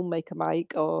and Filmmaker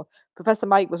Mike, or Professor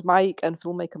Mike was Mike and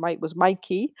Filmmaker Mike was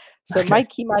Mikey. So Okay,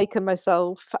 Mikey, Mike, and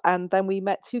myself, and then we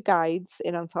met 2 guides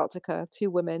in Antarctica, 2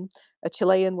 women, a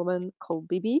Chilean woman called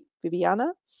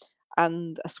Bibiana,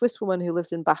 and a Swiss woman who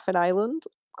lives in Baffin Island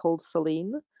called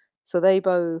Celine. So they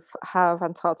both have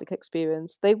Antarctic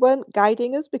experience. They weren't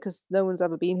guiding us because no one's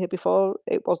ever been here before.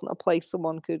 It wasn't a place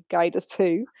someone could guide us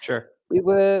to. sure.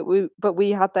 But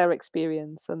we had their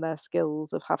experience and their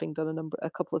skills of having done a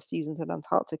couple of seasons in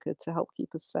Antarctica to help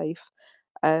keep us safe.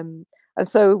 Um, and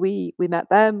so we met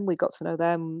them. We got to know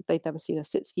them. They'd never seen a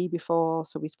sit ski before,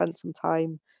 so we spent some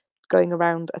time going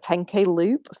around a 10K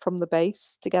loop from the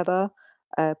base together,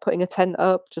 putting a tent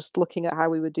up, just looking at how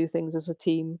we would do things as a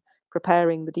team,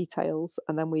 preparing the details,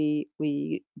 and then we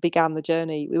began the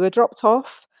journey. We were dropped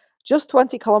off just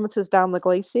 20 kilometers down the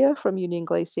glacier from Union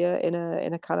Glacier in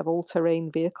a kind of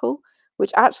all-terrain vehicle,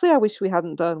 which actually I wish we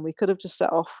hadn't done. We could have just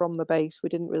set off from the base. We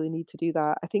didn't really need to do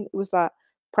that. I think it was that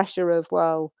pressure of,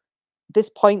 well, this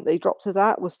point they dropped us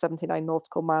at was 79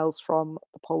 nautical miles from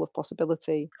the pole of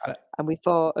possibility, Got it. and we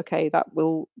thought, okay,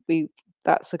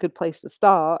 that's a good place to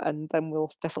start, and then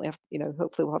we'll definitely have,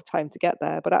 hopefully we'll have time to get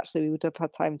there. But actually, we would have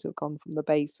had time to have gone from the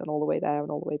base and all the way there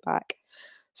and all the way back.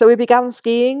 So we began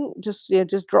skiing, just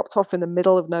dropped off in the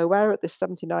middle of nowhere at this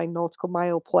 79 nautical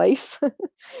mile place,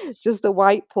 just a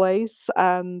white place,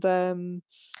 and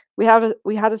we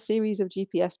had a series of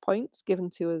GPS points given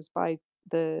to us by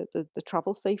the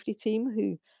travel safety team,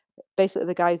 who basically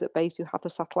the guys at base who had the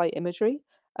satellite imagery,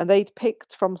 and they'd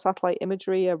picked from satellite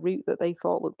imagery a route that they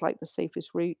thought looked like the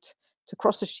safest route to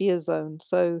cross a shear zone.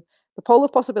 So the pole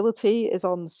of possibility is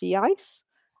on sea ice,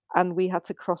 and we had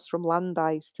to cross from land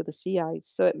ice to the sea ice.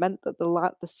 So it meant that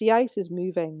the sea ice is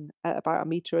moving at about a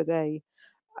meter a day,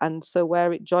 and so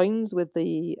where it joins with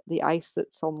the ice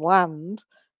that's on land,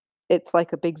 it's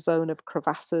like a big zone of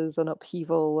crevasses and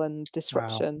upheaval and Wow.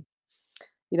 disruption,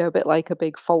 a bit like a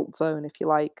big fault zone, if you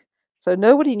like. So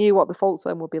nobody knew what the fault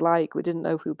zone would be like. We didn't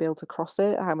know if we would be able to cross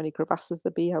it, how many crevasses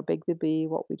there'd be, how big they'd be,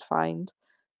 what we'd find.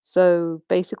 So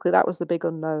basically, that was the big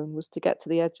unknown: was to get to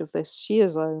the edge of this shear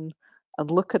zone and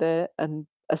look at it and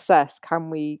assess, can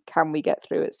we get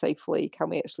through it safely? Can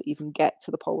we actually even get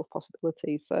to the pole of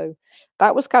possibility? So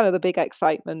that was kind of the big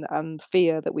excitement and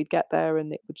fear that we'd get there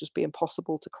and it would just be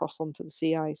impossible to cross onto the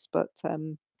sea ice. But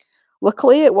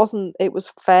luckily, it wasn't. It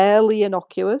was fairly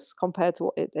innocuous compared to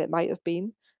what it might have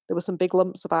been. There were some big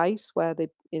lumps of ice where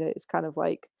it's kind of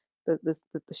like the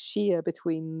shear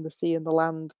between the sea and the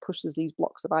land pushes these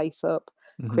blocks of ice up,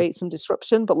 Mhm. creates some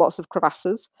disruption, but lots of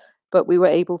crevasses. But we were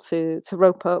able to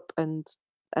rope up and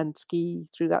ski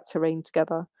through that terrain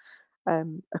together,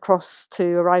 across to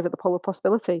arrive at the pole of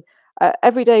possibility.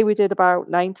 Every day we did about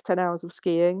 9 to 10 hours of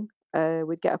skiing.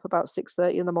 We'd get up about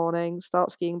 6:30 in the morning,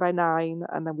 start skiing by 9,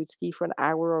 and then we'd ski for an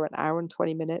hour or an hour and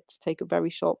 20 minutes, take a very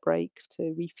short break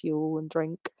to refuel and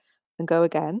drink, and go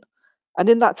again. And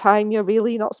in that time, you're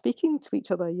really not speaking to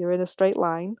each other. You're in a straight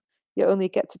line. You only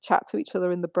get to chat to each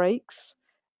other in the breaks.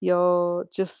 You're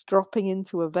just dropping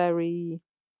into a very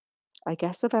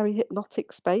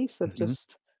hypnotic space of Mhm.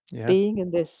 just Yeah. being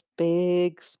in this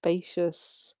big,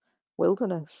 spacious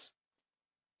wilderness.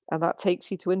 And that takes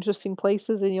you to interesting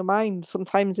places in your mind,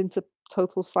 sometimes into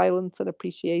total silence and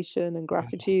appreciation and Wow.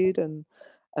 gratitude and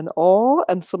awe,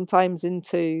 and sometimes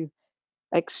into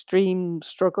extreme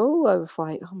struggle of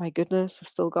like, oh my goodness, we've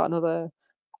still got another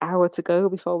hour to go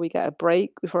before we get a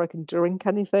break, before I can drink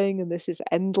anything, and this is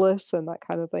endless and that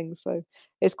kind of thing. So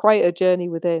it's quite a journey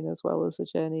within as well as a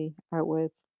journey out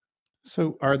with.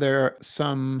 So are there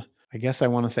some, I guess I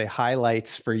want to say,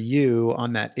 highlights for you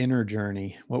on that inner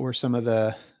journey? What were some of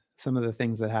the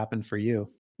things that happened for you?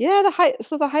 Yeah, the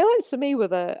highlights for me were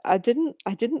that I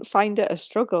didn't find it a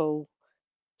struggle.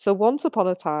 So once upon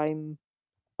a time,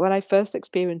 when I first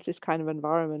experienced this kind of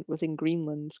environment was in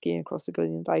Greenland, skiing across the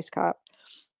Greenland ice cap,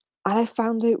 and I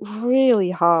found it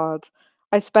really hard.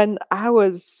 I spent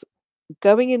hours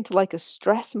going into like a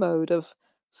stress mode of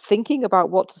thinking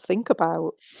about what to think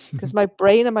about, because my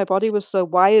brain and my body was so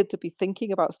wired to be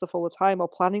thinking about stuff all the time or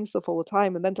planning stuff all the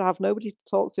time, and then to have nobody to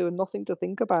talk to and nothing to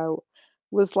think about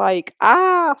was like,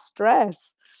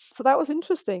 stress. So that was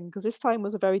interesting because this time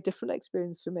was a very different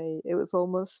experience for me. It was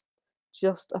almost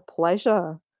just a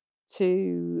pleasure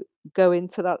to go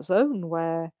into that zone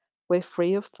where we're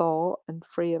free of thought and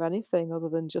free of anything other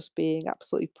than just being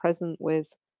absolutely present with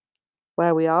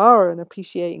where we are and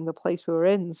appreciating the place we were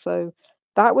in. So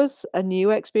that was a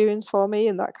new experience for me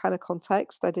in that kind of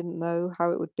context. I didn't know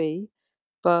how it would be.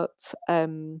 But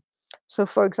so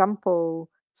for example,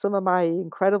 some of my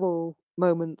incredible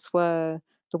moments were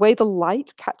the way the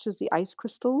light catches the ice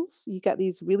crystals. You get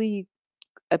these really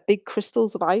big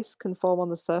crystals of ice can form on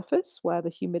the surface where the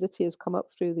humidity has come up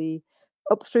through the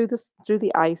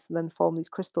ice and then form these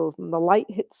crystals, and the light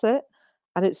hits it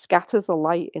and it scatters the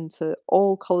light into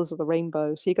all colors of the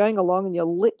rainbow. So you're going along and you're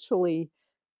literally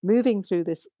moving through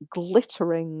this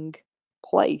glittering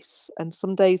place, and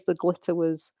some days the glitter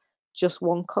was just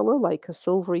one color, like a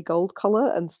silvery gold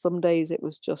color, and some days it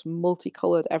was just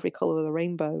multicolored, every color of the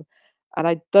rainbow. And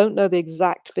I don't know the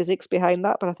exact physics behind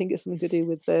that, but I think it's something to do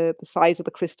with the size of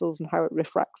the crystals and how it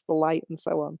refracts the light and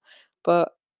so on.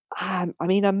 But I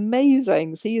mean,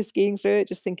 amazing. So you're skiing through it,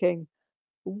 just thinking,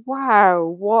 wow,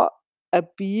 what a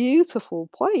beautiful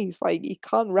place. Like you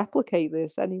can't replicate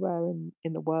this anywhere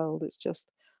in the world. It's just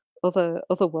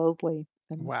otherworldly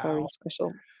and very Wow.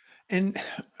 special. And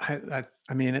I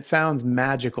mean, it sounds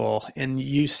magical. And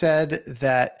you said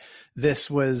that this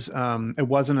was, it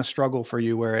wasn't a struggle for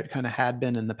you where it kind of had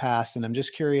been in the past. And I'm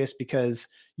just curious because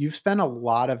you've spent a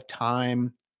lot of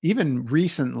time, even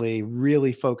recently,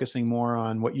 really focusing more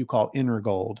on what you call inner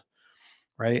gold,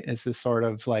 right? It's this sort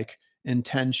of like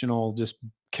intentional, just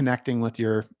connecting with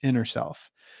your inner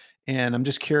self. And I'm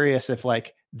just curious if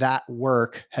like that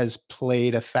work has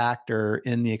played a factor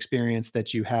in the experience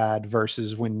that you had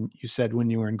versus when you said when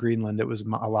you were in Greenland, it was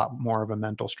a lot more of a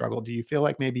mental struggle. Do you feel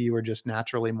like maybe you were just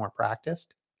naturally more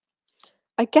practiced?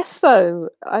 I guess so.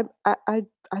 I I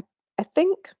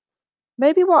think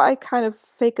maybe what I kind of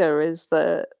figure is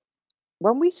that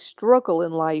when we struggle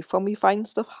in life, when we find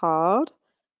stuff hard,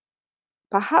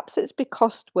 perhaps it's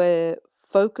because we're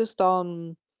focused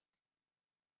on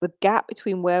the gap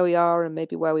between where we are and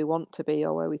maybe where we want to be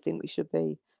or where we think we should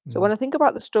be. So when Mm, I think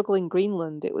about the struggle in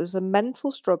Greenland, it was a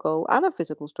mental struggle and a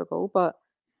physical struggle, but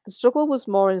the struggle was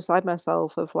more inside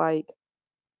myself of like,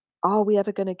 are we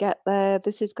ever going to get there?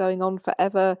 This is going on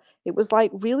forever. It was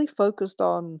like really focused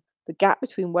on the gap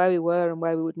between where we were and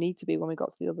where we would need to be when we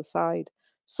got to the other side.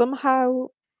 Somehow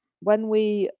when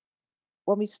we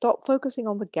stop focusing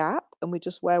on the gap and we're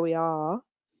just where we are,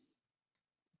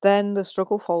 then the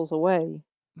struggle falls away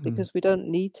mm. because we don't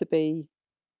need to be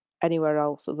anywhere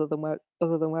else other than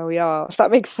where we are, if that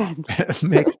makes sense. It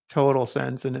makes total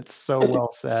sense, and it's so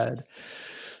well said.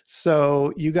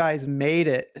 So you guys made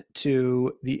it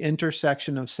to the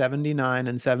intersection of 79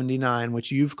 and 79,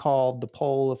 which you've called the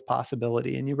pole of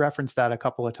possibility, and you referenced that a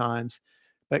couple of times.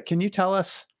 But can you tell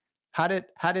us how did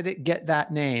it get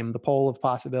that name, the pole of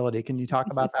possibility? Can you talk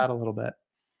about that a little bit?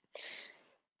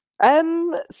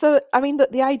 So I mean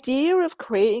the idea of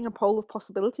creating a pole of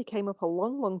possibility came up a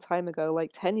long, long time ago,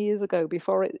 like 10 years ago,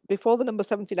 before the number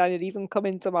 79 had even come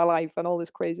into my life and all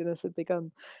this craziness had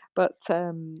begun. But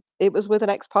it was with an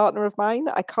ex-partner of mine.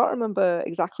 I can't remember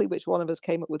exactly which one of us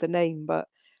came up with a name, but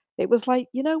it was like,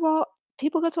 you know what?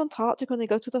 People go to Antarctica and they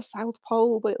go to the South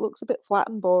Pole, but it looks a bit flat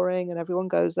and boring, and everyone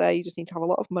goes there. You just need to have a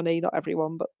lot of money. Not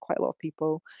everyone, but quite a lot of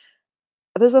people.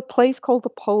 There's a place called the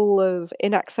Pole of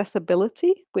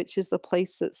Inaccessibility, which is the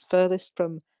place that's furthest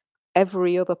from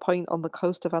every other point on the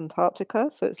coast of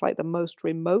Antarctica, so it's like the most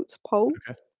remote pole.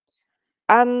 Okay.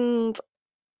 And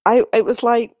it was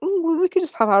like, well, we could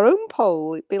just have our own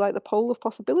pole. It'd be like the pole of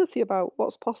possibility about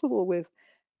what's possible with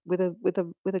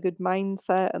a good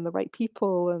mindset and the right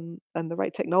people and the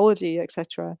right technology,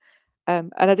 etc.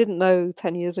 And I didn't know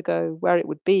 10 years ago where it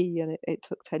would be, and it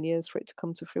took 10 years for it to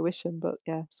come to fruition. But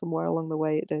yeah, somewhere along the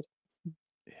way it did.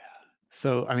 Yeah.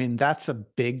 So, I mean, that's a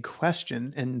big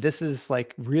question, and this is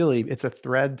like really it's a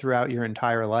thread throughout your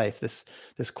entire life. This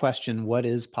question, what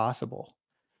is possible?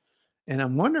 And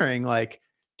I'm wondering, like,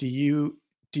 do you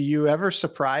do you ever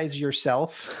surprise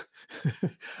yourself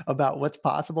about what's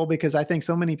possible? Because I think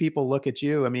so many people look at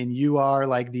you. I mean, you are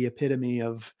like the epitome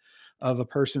of a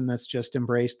person that's just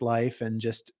embraced life and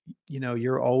just,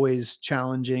 you're always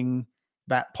challenging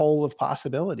that pole of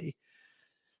possibility.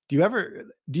 Do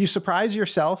you surprise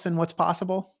yourself in what's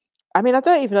possible? I mean, I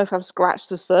don't even know if I've scratched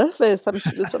the surface. I'm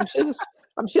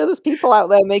sure there's people out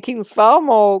there making far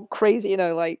more crazy,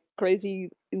 like crazy,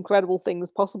 incredible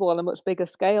things possible on a much bigger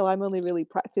scale. I'm only really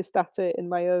practiced at it in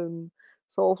my own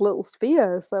sort of little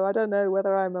sphere, so I don't know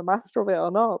whether I'm a master of it or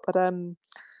not. But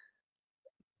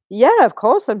yeah, of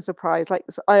course I'm surprised. Like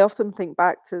I often think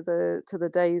back to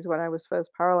the days when I was first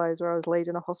paralyzed, where I was laid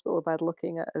in a hospital bed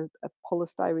looking at a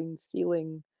polystyrene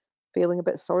ceiling, feeling a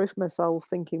bit sorry for myself,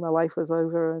 thinking my life was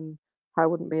over and I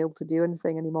wouldn't be able to do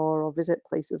anything anymore or visit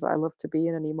places that I love to be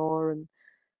in anymore. And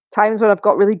times when I've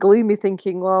got really gloomy,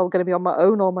 thinking, well, I'm going to be on my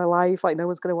own all my life. Like no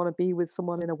one's going to want to be with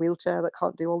someone in a wheelchair that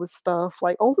can't do all this stuff.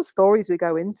 Like all the stories we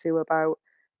go into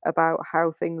about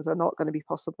how things are not going to be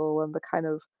possible and the kind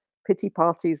of pity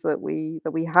parties that we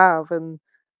have. And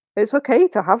it's okay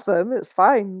to have them, it's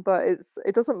fine, but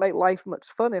it doesn't make life much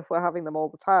fun if we're having them all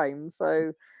the time.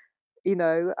 So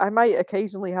I might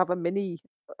occasionally have a mini.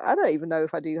 I don't even know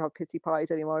if I do have pity parties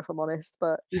anymore, if I'm honest,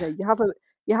 but you have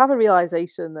a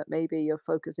realization that maybe you're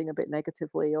focusing a bit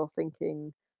negatively or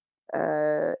thinking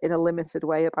in a limited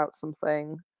way about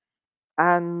something,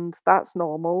 and that's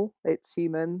normal. It's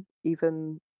human,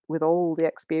 even with all the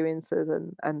experiences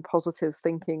and positive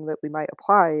thinking that we might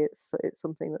apply. It's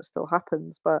something that still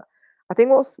happens. But I think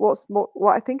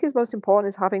what I think is most important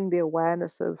is having the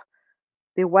awareness of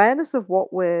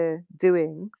what we're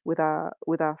doing with our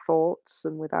thoughts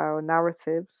and with our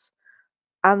narratives,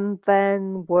 and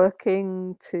then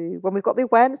working to when we've got the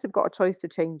awareness, we've got a choice to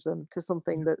change them to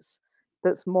something that's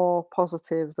more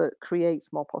positive, that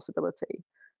creates more possibility.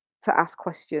 to ask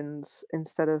questions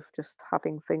instead of just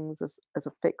having things as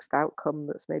a fixed outcome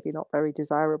that's maybe not very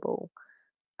desirable.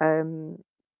 Um,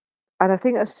 and I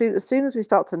think as soon as we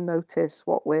start to notice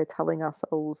what we're telling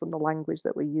ourselves and the language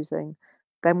that we're using,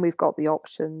 then we've got the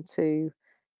option to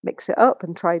mix it up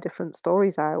and try different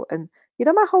stories out. And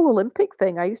my whole Olympic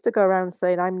thing, I used to go around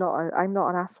saying I'm not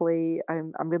an athlete.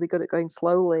 I'm really good at going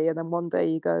slowly. And then one day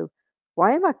you go,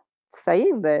 why am I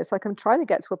saying this? Like I'm trying to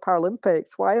get to a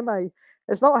Paralympics. Why am I?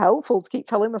 It's not helpful to keep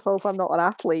telling myself I'm not an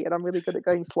athlete and I'm really good at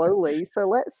going slowly. So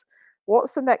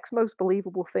what's the next most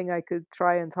believable thing I could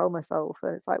try and tell myself?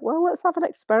 And it's like, well, let's have an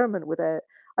experiment with it.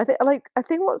 I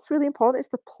think what's really important is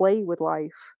to play with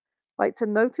life, like to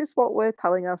notice what we're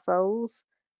telling ourselves.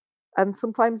 And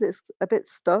sometimes it's a bit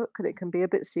stuck and it can be a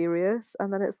bit serious.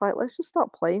 And then it's like, let's just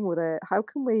start playing with it. How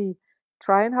can we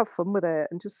try and have fun with it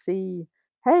and just see,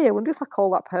 hey, I wonder if I call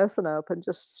that person up and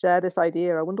just share this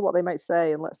idea. I wonder what they might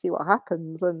say and let's see what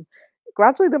happens. And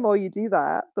gradually, the more you do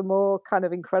that, the more kind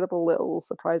of incredible little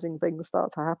surprising things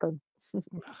start to happen.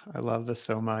 I love this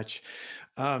so much.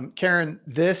 Karen,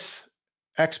 this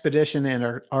expedition in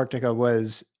Antarctica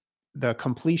was the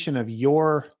completion of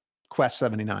your Quest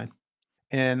 79.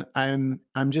 And I'm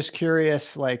just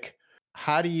curious, like,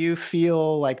 how do you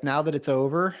feel like now that it's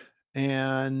over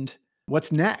and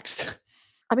what's next?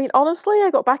 I mean, honestly, I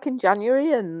got back in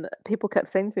January and people kept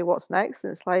saying to me, "What's next?"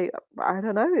 And it's like, I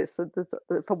don't know.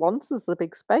 For once, there's a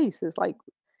big space. It's like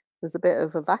there's a bit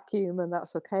of a vacuum, and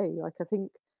that's okay. Like I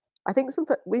think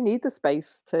sometimes we need the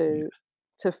space Yeah.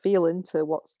 to feel into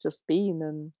what's just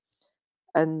been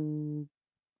and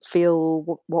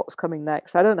feel what's coming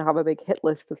next. I don't have a big hit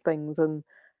list of things, and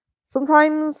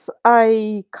sometimes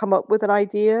I come up with an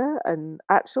idea, and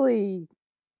actually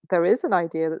there is an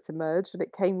idea that's emerged, and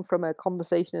it came from a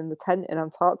conversation in the tent in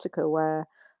Antarctica where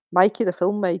Mikey, the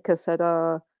filmmaker, said,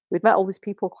 we'd met all these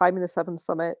people climbing the seven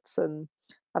summits, and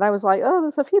I was like, oh,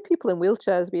 there's a few people in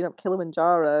wheelchairs being up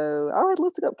Kilimanjaro. Oh, I'd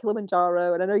love to go up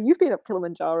Kilimanjaro, and I know you've been up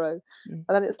Kilimanjaro. Yeah. And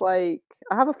then it's like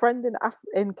I have a friend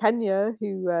in Kenya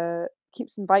who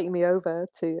keeps inviting me over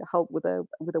to help with a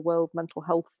World Mental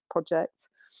Health project.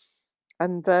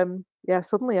 And yeah,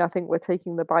 suddenly I think we're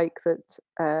taking the bike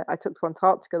that I took to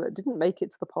Antarctica that didn't make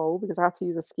it to the pole because I had to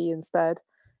use a ski instead.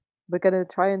 We're going to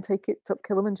try and take it up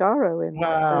Kilimanjaro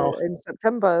Wow. in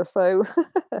September. So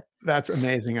That's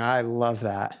amazing. I love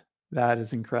that. That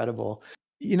is incredible.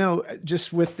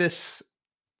 Just with this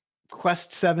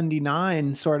Quest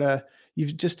 79 sorta,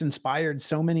 you've just inspired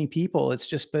so many people.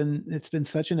 It's been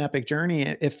such an epic journey.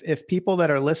 If people that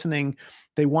are listening,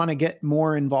 they wanna get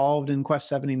more involved in Quest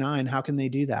 79, how can they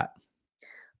do that?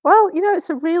 well,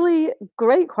 it's a really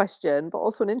great question, but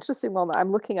also an interesting one that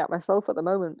I'm looking at myself at the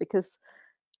moment because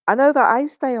I know that I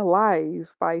stay alive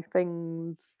by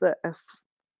things that are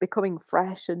becoming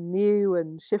fresh and new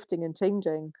and shifting and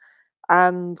changing.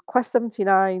 And Quest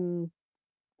 79,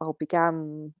 well,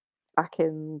 began back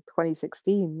in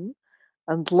 2016,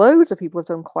 and loads of people have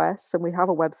done quests, and we have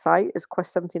a website, it's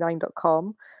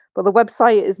quest79.com. But the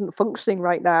website isn't functioning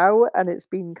right now, and it's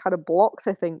been kind of blocked,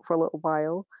 I think, for a little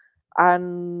while.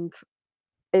 And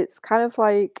it's kind of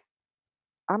like,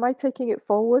 am I taking it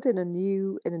forward in a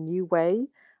new way?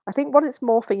 I think what it's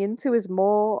morphing into is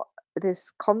more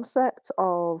this concept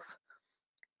of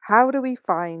how do we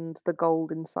find the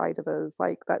gold inside of us,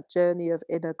 like that journey of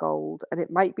inner gold. And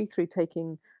it might be through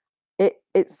taking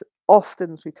it's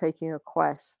often through taking a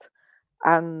quest.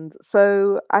 And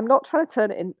so I'm not trying to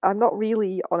turn it in. I'm not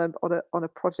really on a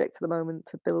project at the moment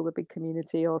to build a big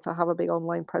community or to have a big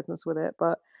online presence with it,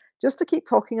 but just to keep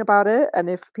talking about it. And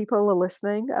if people are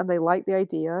listening and they like the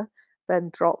idea,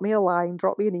 then drop me a line,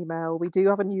 drop me an email. We do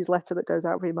have a newsletter that goes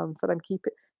out every month, and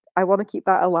I want to keep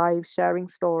that alive, sharing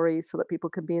stories so that people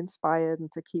can be inspired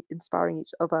and to keep inspiring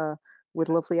each other with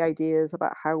lovely ideas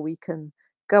about how we can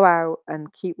go out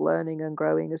and keep learning and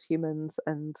growing as humans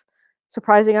and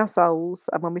surprising ourselves.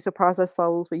 And when we surprise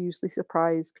ourselves, we usually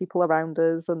surprise people around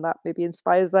us, and that maybe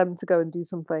inspires them to go and do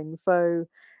something. So,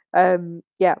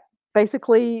 yeah,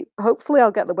 basically, hopefully,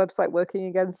 I'll get the website working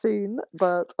again soon.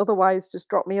 But otherwise, just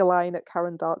drop me a line at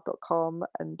karendark.com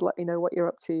and let me know what you're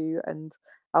up to. And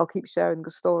I'll keep sharing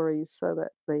the stories so that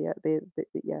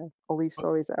yeah, all these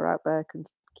stories that are out there can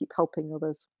keep helping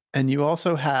others. And you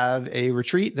also have a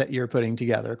retreat that you're putting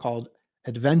together called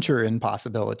Adventure in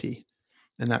Possibility,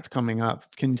 and that's coming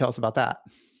up. Can you tell us about that?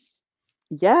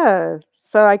 Yeah.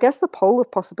 So I guess the pole of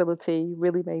possibility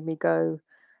really made me go,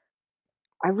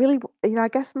 I really, I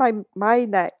guess my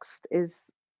next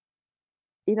is,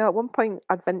 at one point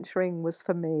adventuring was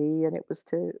for me and it was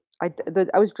to,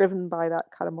 I was driven by that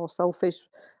kind of more selfish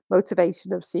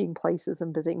motivation of seeing places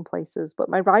and visiting places. But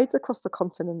my rides across the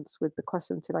continents with the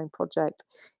Quest79 project,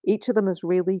 each of them has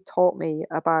really taught me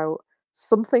about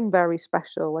something very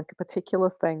special, like a particular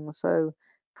thing. So,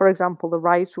 for example, the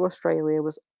ride through Australia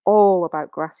was all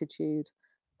about gratitude.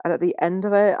 And at the end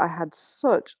of it, I had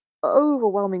such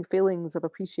overwhelming feelings of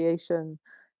appreciation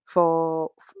for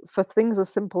things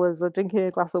as simple as drinking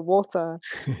a glass of water,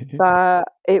 that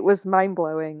it was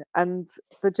mind-blowing. And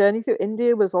the journey through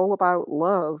India was all about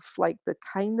love, like the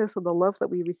kindness and the love that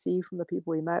we received from the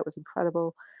people we met was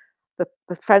incredible. The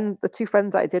two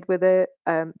friends that I did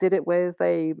it with,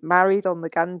 they married on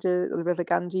the river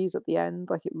Ganges at the end.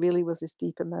 Like, it really was this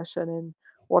deep immersion in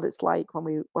what it's like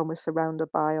when we're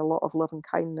surrounded by a lot of love and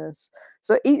kindness.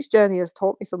 So each journey has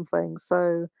taught me something.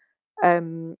 So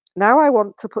now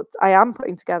I am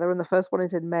putting together, and the first one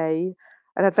is in May,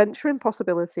 an adventure in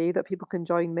possibility that people can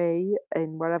join me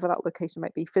in wherever that location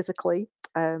might be physically.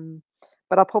 Um,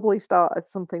 but I'll probably start as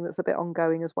something that's a bit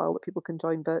ongoing as well, that people can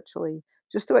join virtually,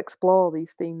 just to explore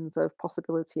these themes of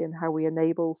possibility and how we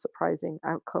enable surprising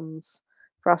outcomes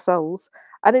for ourselves.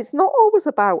 And it's not always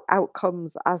about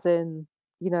outcomes as in,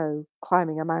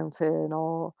 climbing a mountain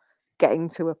or getting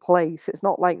to a place. It's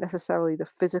not like necessarily the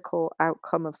physical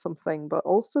outcome of something, but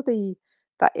also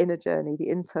that inner journey, the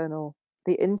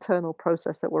internal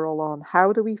process that we're all on.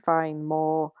 How do we find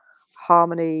more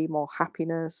harmony, more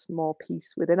happiness, more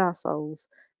peace within ourselves?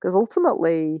 Because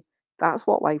ultimately, that's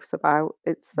what life's about.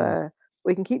 It's Mm.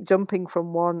 We can keep jumping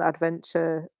from one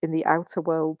adventure in the outer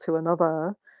world to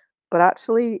another, but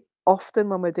actually, often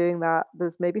when we're doing that,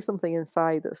 there's maybe something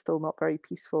inside that's still not very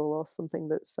peaceful, or something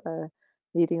that's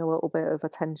needing a little bit of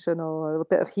attention or a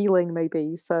bit of healing,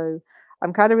 maybe. So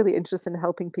I'm kind of really interested in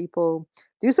helping people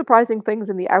do surprising things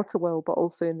in the outer world, but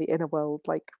also in the inner world,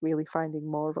 like really finding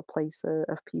more of a place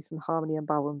of peace and harmony and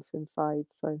balance inside.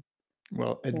 So,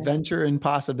 Well, yeah. adventure and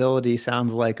possibility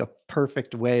sounds like a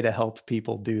perfect way to help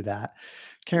people do that.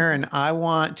 Mhm. Karen, I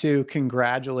want to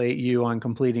congratulate you on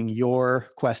completing your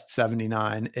Quest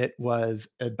 79. It was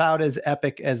about as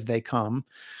epic as they come.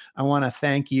 I want to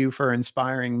thank you for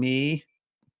inspiring me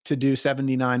to do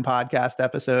 79 podcast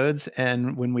episodes.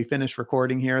 And when we finish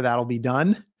recording here, that'll be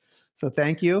done. So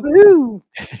thank you.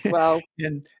 Woohoo! Well,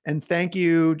 And thank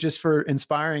you just for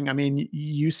inspiring. I mean,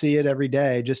 you see it every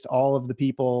day, just all of the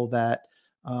people that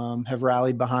have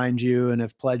rallied behind you and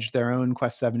have pledged their own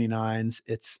Quest 79s.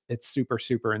 It's super,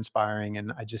 super inspiring.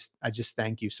 And I just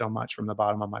thank you so much from the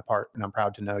bottom of my heart. And I'm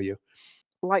proud to know you.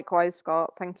 likewise,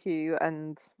 Scott. Thank you.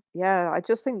 And yeah, I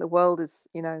just think the world is,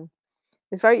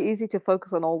 it's very easy to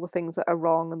focus on all the things that are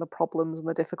wrong and the problems and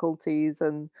the difficulties,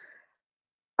 and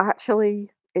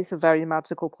actually it's a very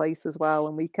magical place as well,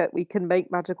 and we can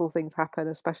make magical things happen,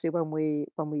 especially when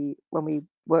we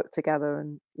work together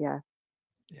and, yeah,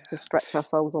 Yeah. just stretch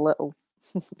ourselves a little.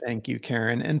 Thank you,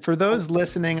 Karen. And for those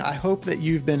listening, I hope that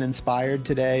you've been inspired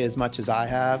today as much as I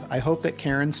have. I hope that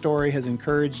Karen's story has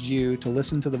encouraged you to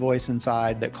listen to the voice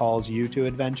inside that calls you to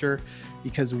adventure,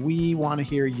 because we want to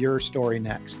hear your story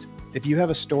next. If you have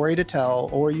a story to tell,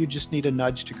 or you just need a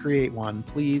nudge to create one,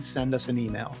 please send us an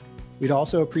email. We'd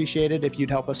also appreciate it if you'd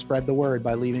help us spread the word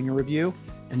by leaving a review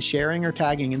and sharing or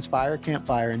tagging Inspire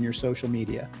Campfire in your social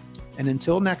media. And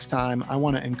until next time, I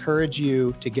want to encourage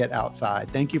you to get outside.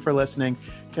 Thank you for listening.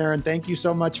 Karen, thank you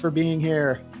so much for being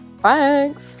here.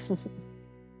 Thanks.